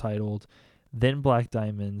 a self-titled, then Black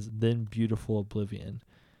Diamonds, then Beautiful Oblivion.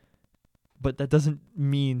 But that doesn't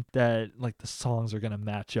mean that like the songs are gonna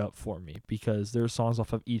match up for me, because there are songs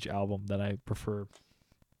off of each album that I prefer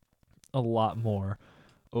a lot more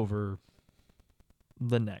over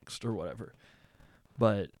the next or whatever.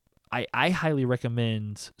 But I highly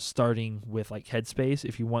recommend starting with like Headspace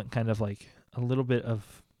if you want kind of like a little bit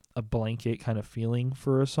of a blanket kind of feeling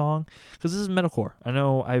for a song, because this is metalcore. I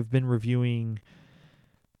know I've been reviewing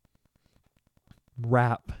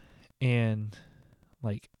rap and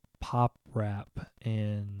like pop rap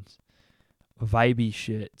and vibey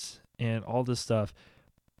shit and all this stuff,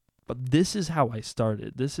 but this is how I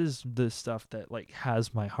started. This is the stuff that like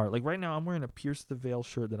has my heart. Like right now I'm wearing a Pierce the Veil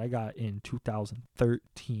shirt that I got in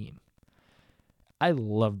 2013. I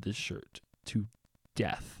love this shirt to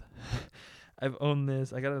death. I've owned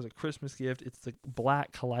this. I got it as a Christmas gift. It's the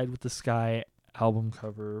black Collide with the Sky album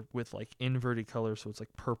cover with like inverted colors, so it's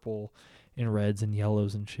like purple and reds and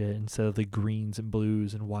yellows and shit instead of the greens and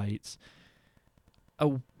blues and whites.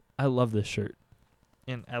 Oh, I love this shirt.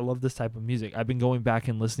 And I love this type of music. I've been going back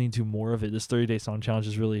and listening to more of it. This 30-day song challenge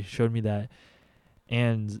has really showed me that.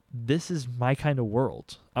 And this is my kind of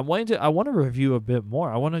world. I want to review a bit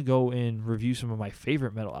more. I want to go and review some of my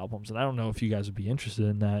favorite metal albums. And I don't know if you guys would be interested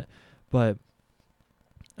in that, but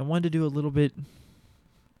I wanted to do a little bit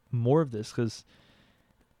more of this because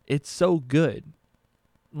it's so good.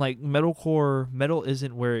 Like metal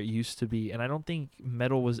isn't where it used to be. And I don't think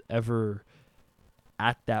metal was ever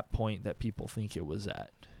at that point that people think it was at,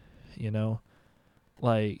 you know?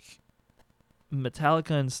 Like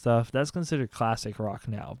Metallica and stuff, that's considered classic rock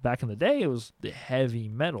now. Back in the day, it was the heavy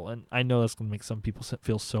metal. And I know that's going to make some people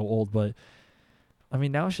feel so old, but I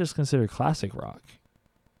mean, now it's just considered classic rock.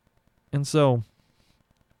 And so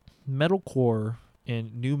metalcore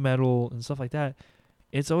and new metal and stuff like that,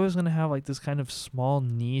 it's always going to have like this kind of small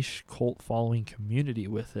niche cult following community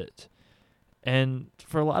with it. And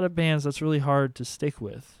for a lot of bands, that's really hard to stick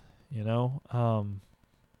with, you know?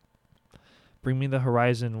 Bring Me the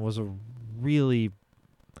Horizon was a really...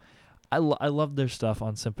 I love their stuff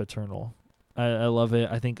on Sempiternal. I love it.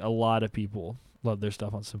 I think a lot of people love their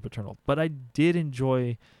stuff on Sempiternal. But I did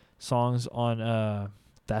enjoy songs on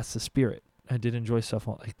That's the Spirit. I did enjoy stuff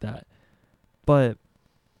like that. But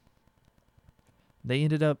they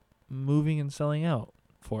ended up moving and selling out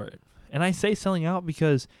for it. And I say selling out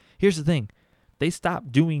because here's the thing. They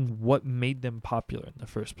stopped doing what made them popular in the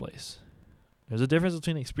first place. There's a difference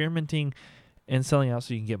between experimenting and selling out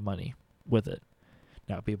so you can get money with it.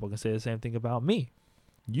 Now, people can say the same thing about me.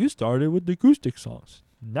 You started with the acoustic songs.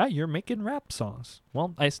 Now you're making rap songs.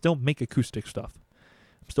 Well, I still make acoustic stuff.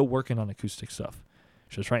 I'm still working on acoustic stuff.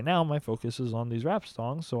 Just right now, my focus is on these rap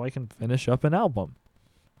songs so I can finish up an album.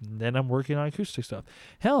 And then I'm working on acoustic stuff.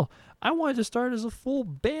 Hell, I wanted to start as a full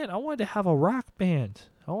band. I wanted to have a rock band.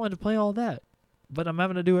 I wanted to play all that. But I'm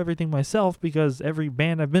having to do everything myself because every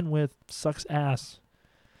band I've been with sucks ass.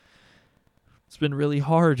 It's been really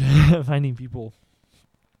hard finding people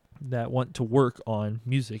that want to work on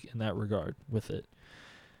music in that regard with it.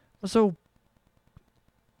 So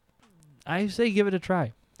I say give it a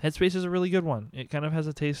try. Headspace is a really good one. It kind of has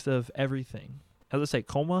a taste of everything. As I say,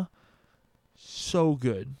 Coma, so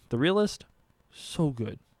good. The Realist, so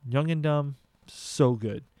good. Young and Dumb, so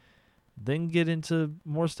good. Then get into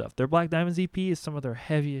more stuff. Their Black Diamonds EP is some of their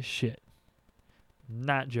heaviest shit.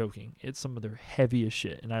 Not joking. It's some of their heaviest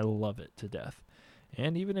shit, and I love it to death.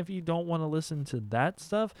 And even if you don't want to listen to that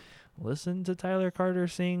stuff, listen to Tyler Carter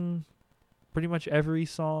sing pretty much every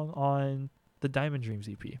song on the Diamond Dreams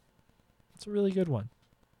EP. It's a really good one.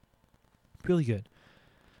 Really good.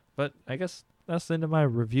 But I guess that's the end of my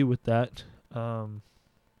review with that. There's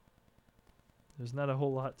not a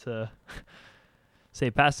whole lot to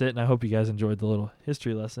say past it, and I hope you guys enjoyed the little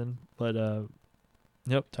history lesson. But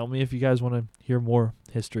yep, tell me if you guys want to hear more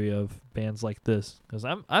history of bands like this, because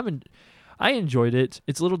I enjoyed it.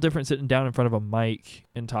 It's a little different sitting down in front of a mic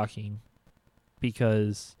and talking,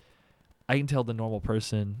 because I can tell the normal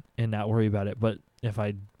person and not worry about it. But if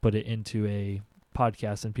I put it into a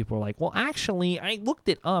podcast and people are like, well, actually, I looked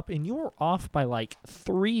it up and you were off by like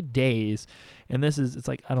 3 days, and it's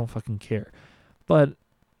like, I don't fucking care. But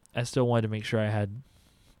I still wanted to make sure I had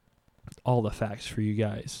all the facts for you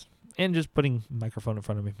guys. And just putting a microphone in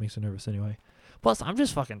front of me makes me nervous anyway. Plus, I'm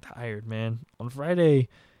just fucking tired, man. On Friday,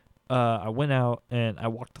 I went out and I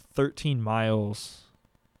walked 13 miles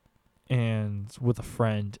and with a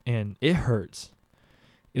friend, and it hurts.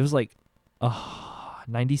 It was like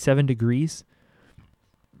 97 degrees.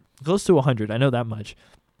 Close to 100, I know that much.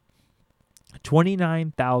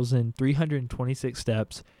 29,326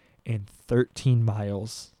 steps and 13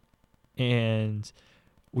 miles. And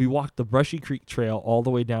we walked the Brushy Creek Trail all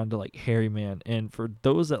the way down to like Harryman. And for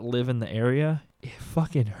those that live in the area, it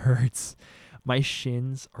fucking hurts. My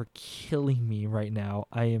shins are killing me right now.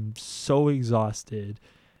 I am so exhausted.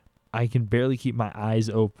 I can barely keep my eyes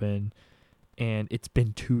open. And it's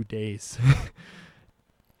been 2 days.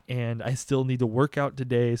 And I still need to work out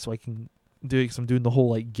today so I can do it, because I'm doing the whole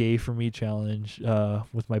like gay for me challenge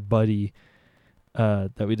with my buddy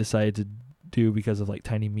that we decided to do because of like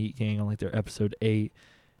Tiny Meat Gang on like their episode 8.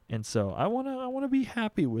 And so I wanna be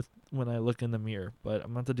happy with when I look in the mirror, but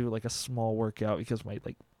I'm going to do like a small workout because my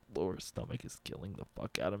like lower stomach is killing the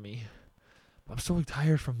fuck out of me. I'm so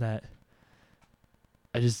tired from that.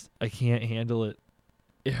 I can't handle it.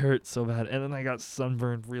 It hurts so bad. And then I got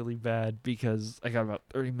sunburned really bad because I got about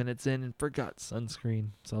 30 minutes in and forgot sunscreen.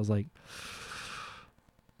 So I was like,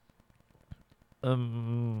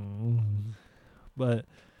 but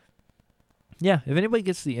yeah, if anybody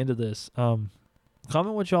gets to the end of this, comment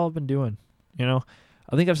what y'all have been doing. You know,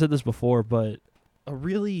 I think I've said this before, but a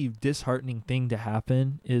really disheartening thing to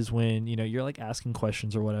happen is when, you know, you're like asking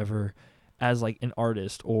questions or whatever as like an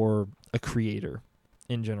artist or a creator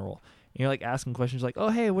in general. And you're like asking questions like, oh,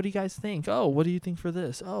 hey, what do you guys think? Oh, what do you think for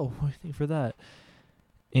this? Oh, what do you think for that?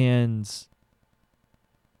 And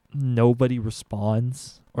nobody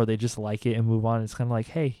responds, or they just like it and move on. It's kind of like,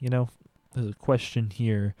 hey, you know, there's a question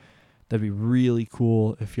here that'd be really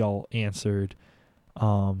cool if y'all answered.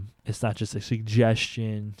 It's not just a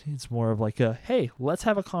suggestion. It's more of like a, hey, let's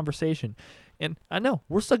have a conversation. And I know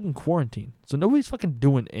we're stuck in quarantine, so nobody's fucking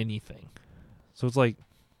doing anything. So it's like,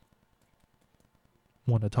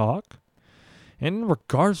 want to talk? And in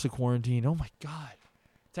regards to quarantine, oh my God,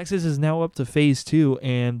 Texas is now up to phase 2,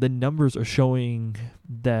 and the numbers are showing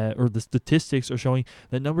that, or the statistics are showing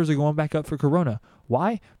that numbers are going back up for corona.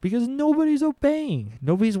 Why? Because nobody's obeying.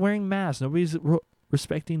 Nobody's wearing masks. Nobody's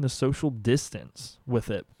respecting the social distance with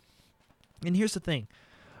it. And here's the thing,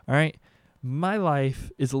 all right? My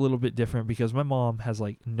life is a little bit different because my mom has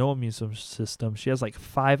like no immune system. She has like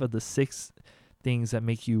 5 of the 6 things that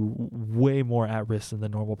make you way more at risk than the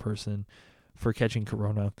normal person for catching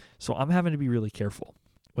corona. So I'm having to be really careful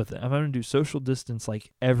with it. I'm having to do social distance, like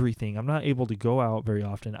everything. I'm not able to go out very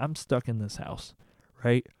often. I'm stuck in this house,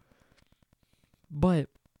 right? But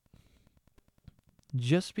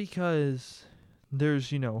just because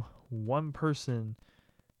there's, you know, one person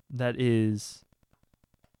that is,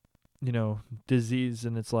 you know, diseased,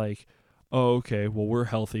 and it's like, oh, okay, well, we're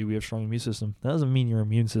healthy, we have strong immune system. That doesn't mean your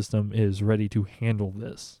immune system is ready to handle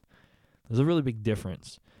this. There's a really big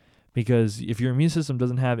difference. Because if your immune system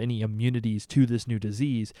doesn't have any immunities to this new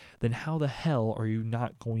disease, then how the hell are you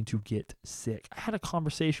not going to get sick? I had a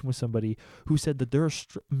conversation with somebody who said that their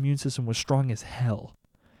immune system was strong as hell,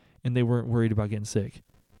 and they weren't worried about getting sick.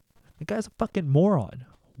 The guy's a fucking moron.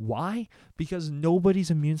 Why? Because nobody's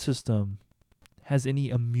immune system has any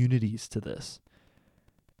immunities to this.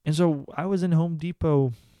 And so I was in Home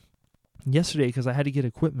Depot yesterday because I had to get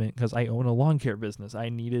equipment because I own a lawn care business. I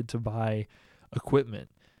needed to buy equipment.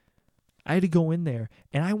 I had to go in there,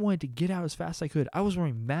 and I wanted to get out as fast as I could. I was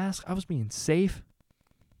wearing masks. I was being safe.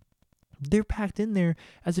 They're packed in there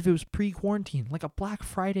as if it was pre-quarantine, like a Black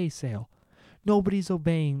Friday sale. Nobody's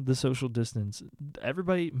obeying the social distance.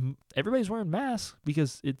 Everybody's wearing masks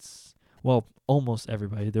because it's, well, almost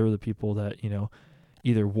everybody. There were the people that, you know,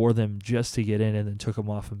 either wore them just to get in and then took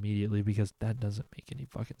them off immediately because that doesn't make any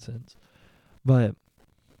fucking sense. But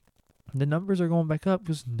the numbers are going back up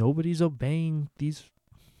because nobody's obeying these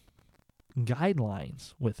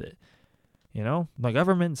guidelines with it. You know, my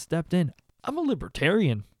government stepped in. I'm a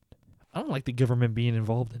libertarian. I don't like the government being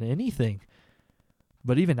involved in anything.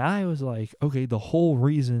 But even I was like, okay, the whole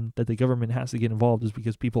reason that the government has to get involved is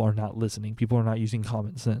because people are not listening. People are not using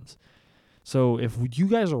common sense. So if you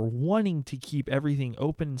guys are wanting to keep everything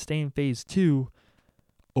open and stay in phase 2,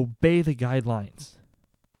 obey the guidelines.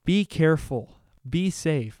 Be careful. Be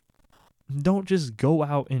safe. Don't just go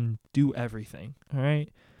out and do everything, all right?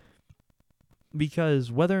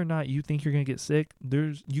 Because whether or not you think you're going to get sick,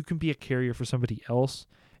 you can be a carrier for somebody else.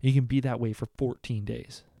 You can be that way for 14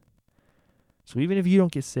 days. So even if you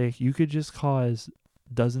don't get sick, you could just cause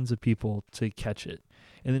dozens of people to catch it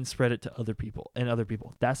and then spread it to other people and other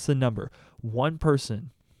people. That's the number. One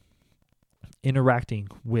person interacting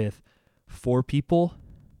with 4 people,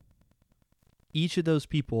 each of those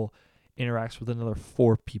people interacts with another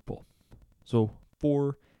 4 people. So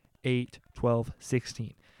 4, 8, 12,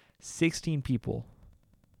 16. 16 people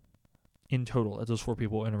in total that those 4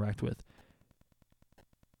 people interact with.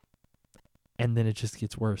 And then it just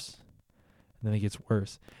gets worse. And then it gets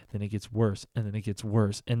worse. Then it gets worse. And then it gets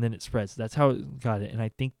worse. And then it spreads. That's how it got it. And I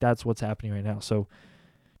think that's what's happening right now. So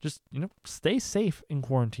just, stay safe in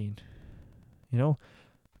quarantine.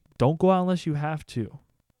 Don't go out unless you have to.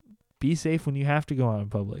 Be safe when you have to go out in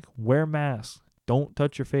public. Wear masks. Don't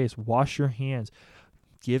touch your face. Wash your hands.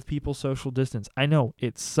 Give people social distance. I know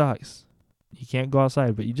it sucks. You can't go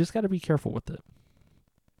outside, but you just got to be careful with it.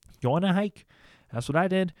 Go on a hike. That's what I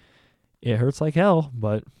did. It hurts like hell,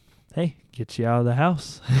 but hey, get you out of the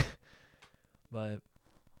house. But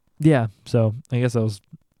yeah, so I guess that was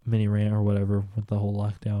mini rant or whatever with the whole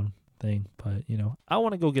lockdown thing. But, I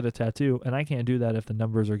want to go get a tattoo, and I can't do that if the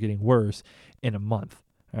numbers are getting worse in a month.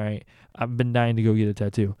 All right. I've been dying to go get a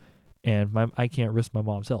tattoo. And I can't risk my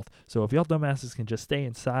mom's health. So if y'all dumbasses can just stay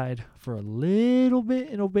inside for a little bit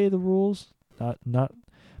and obey the rules, I'm not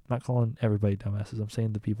calling everybody dumbasses. I'm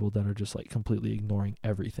saying the people that are just like completely ignoring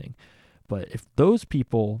everything. But if those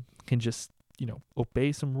people can just,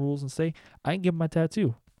 obey some rules and say, I can get my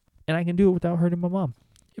tattoo and I can do it without hurting my mom,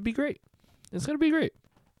 it'd be great. It's going to be great.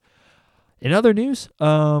 In other news,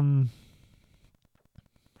 what's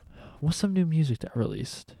some new music that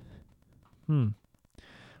released?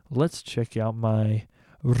 Let's check out my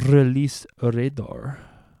release radar.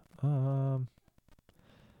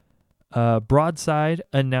 Broadside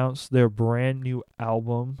announced their brand new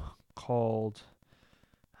album called,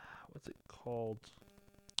 what's it called?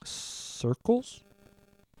 Circles?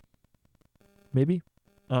 Maybe?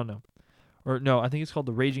 I don't know. Or no, I think it's called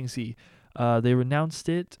The Raging Sea. They announced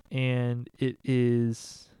it, and it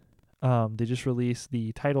is, they just released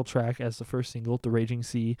the title track as the first single, The Raging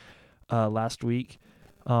Sea, last week.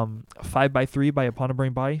 5x3 by Upon a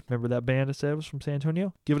Brain Body. Remember that band I said was from San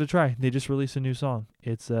Antonio? Give it a try. They just released a new song.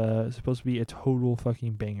 It's supposed to be a total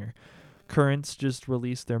fucking banger. Currents just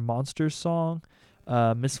released their Monsters song.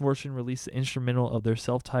 Miss Fortune released the instrumental of their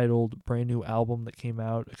self-titled brand new album that came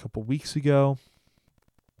out a couple weeks ago.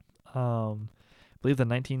 I believe the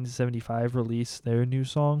 1975 released their new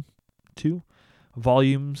song too.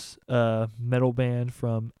 Volumes, metal band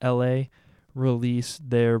from LA, released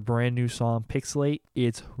their brand new song Pixelate.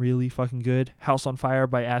 It's really fucking good. House on Fire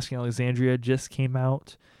by Asking Alexandria just came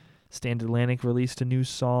out. Stand Atlantic released a new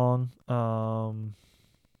song. I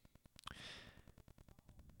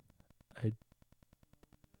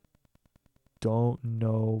don't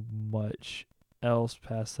know much else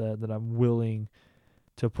past that I'm willing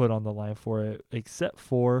to put on the line for it, except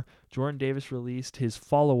for Jordan Davis released his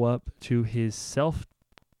follow-up to his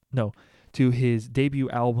debut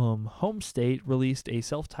album, Home State, released a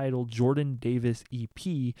self-titled Jordan Davis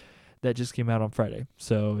EP that just came out on Friday.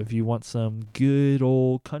 So if you want some good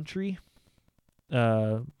old country,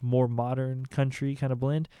 more modern country kind of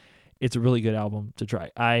blend, it's a really good album to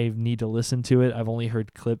try. I need to listen to it. I've only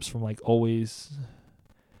heard clips from like Always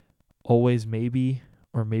Maybe,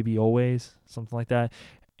 or Maybe Always, something like that,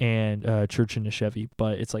 and Church in a Chevy.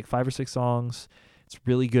 But it's like 5 or 6 songs. It's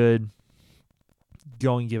really good.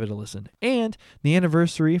 Go and give it a listen. And the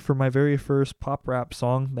anniversary for my very first pop rap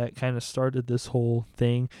song that kind of started this whole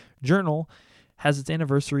thing, Journal, has its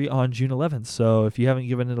anniversary on June 11th. So if you haven't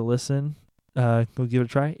given it a listen, go give it a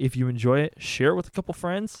try. If you enjoy it, share it with a couple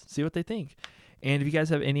friends, see what they think. And if you guys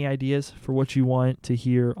have any ideas for what you want to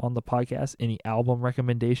hear on the podcast, any album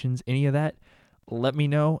recommendations, any of that, let me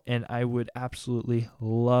know, and I would absolutely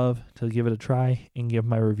love to give it a try and give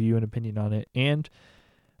my review and opinion on it. And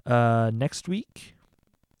next week,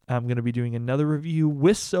 I'm going to be doing another review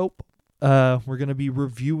with Soap. We're going to be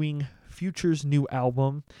reviewing Future's new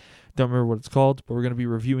album. Don't remember what it's called, but we're going to be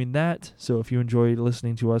reviewing that. So if you enjoyed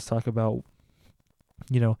listening to us talk about,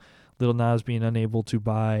 Lil Nas being unable to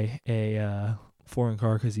buy a foreign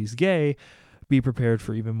car because he's gay, be prepared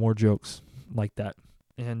for even more jokes like that.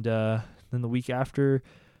 And then the week after,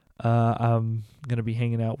 I'm going to be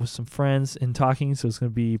hanging out with some friends and talking. So it's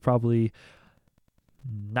going to be probably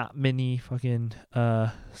not many fucking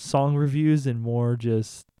song reviews and more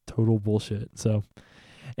just total bullshit. So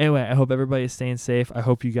anyway, I hope everybody is staying safe. I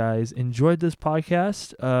hope you guys enjoyed this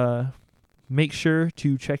podcast. Make sure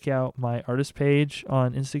to check out my artist page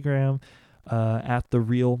on Instagram at The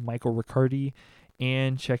Real Michael Riccardi,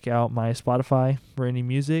 and check out my Spotify for any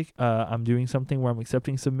music. I'm doing something where I'm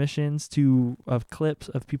accepting submissions of clips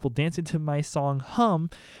of people dancing to my song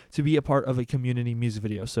Hum to be a part of a community music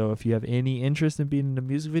video. So if you have any interest in being in a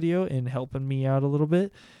music video and helping me out a little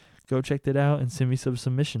bit, go check that out and send me some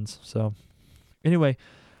submissions. So anyway,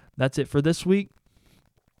 that's it for this week.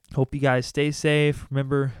 Hope you guys stay safe.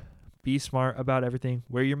 Remember, be smart about everything.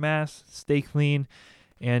 Wear your mask, stay clean,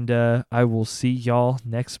 and I will see y'all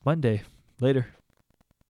next Monday. Later.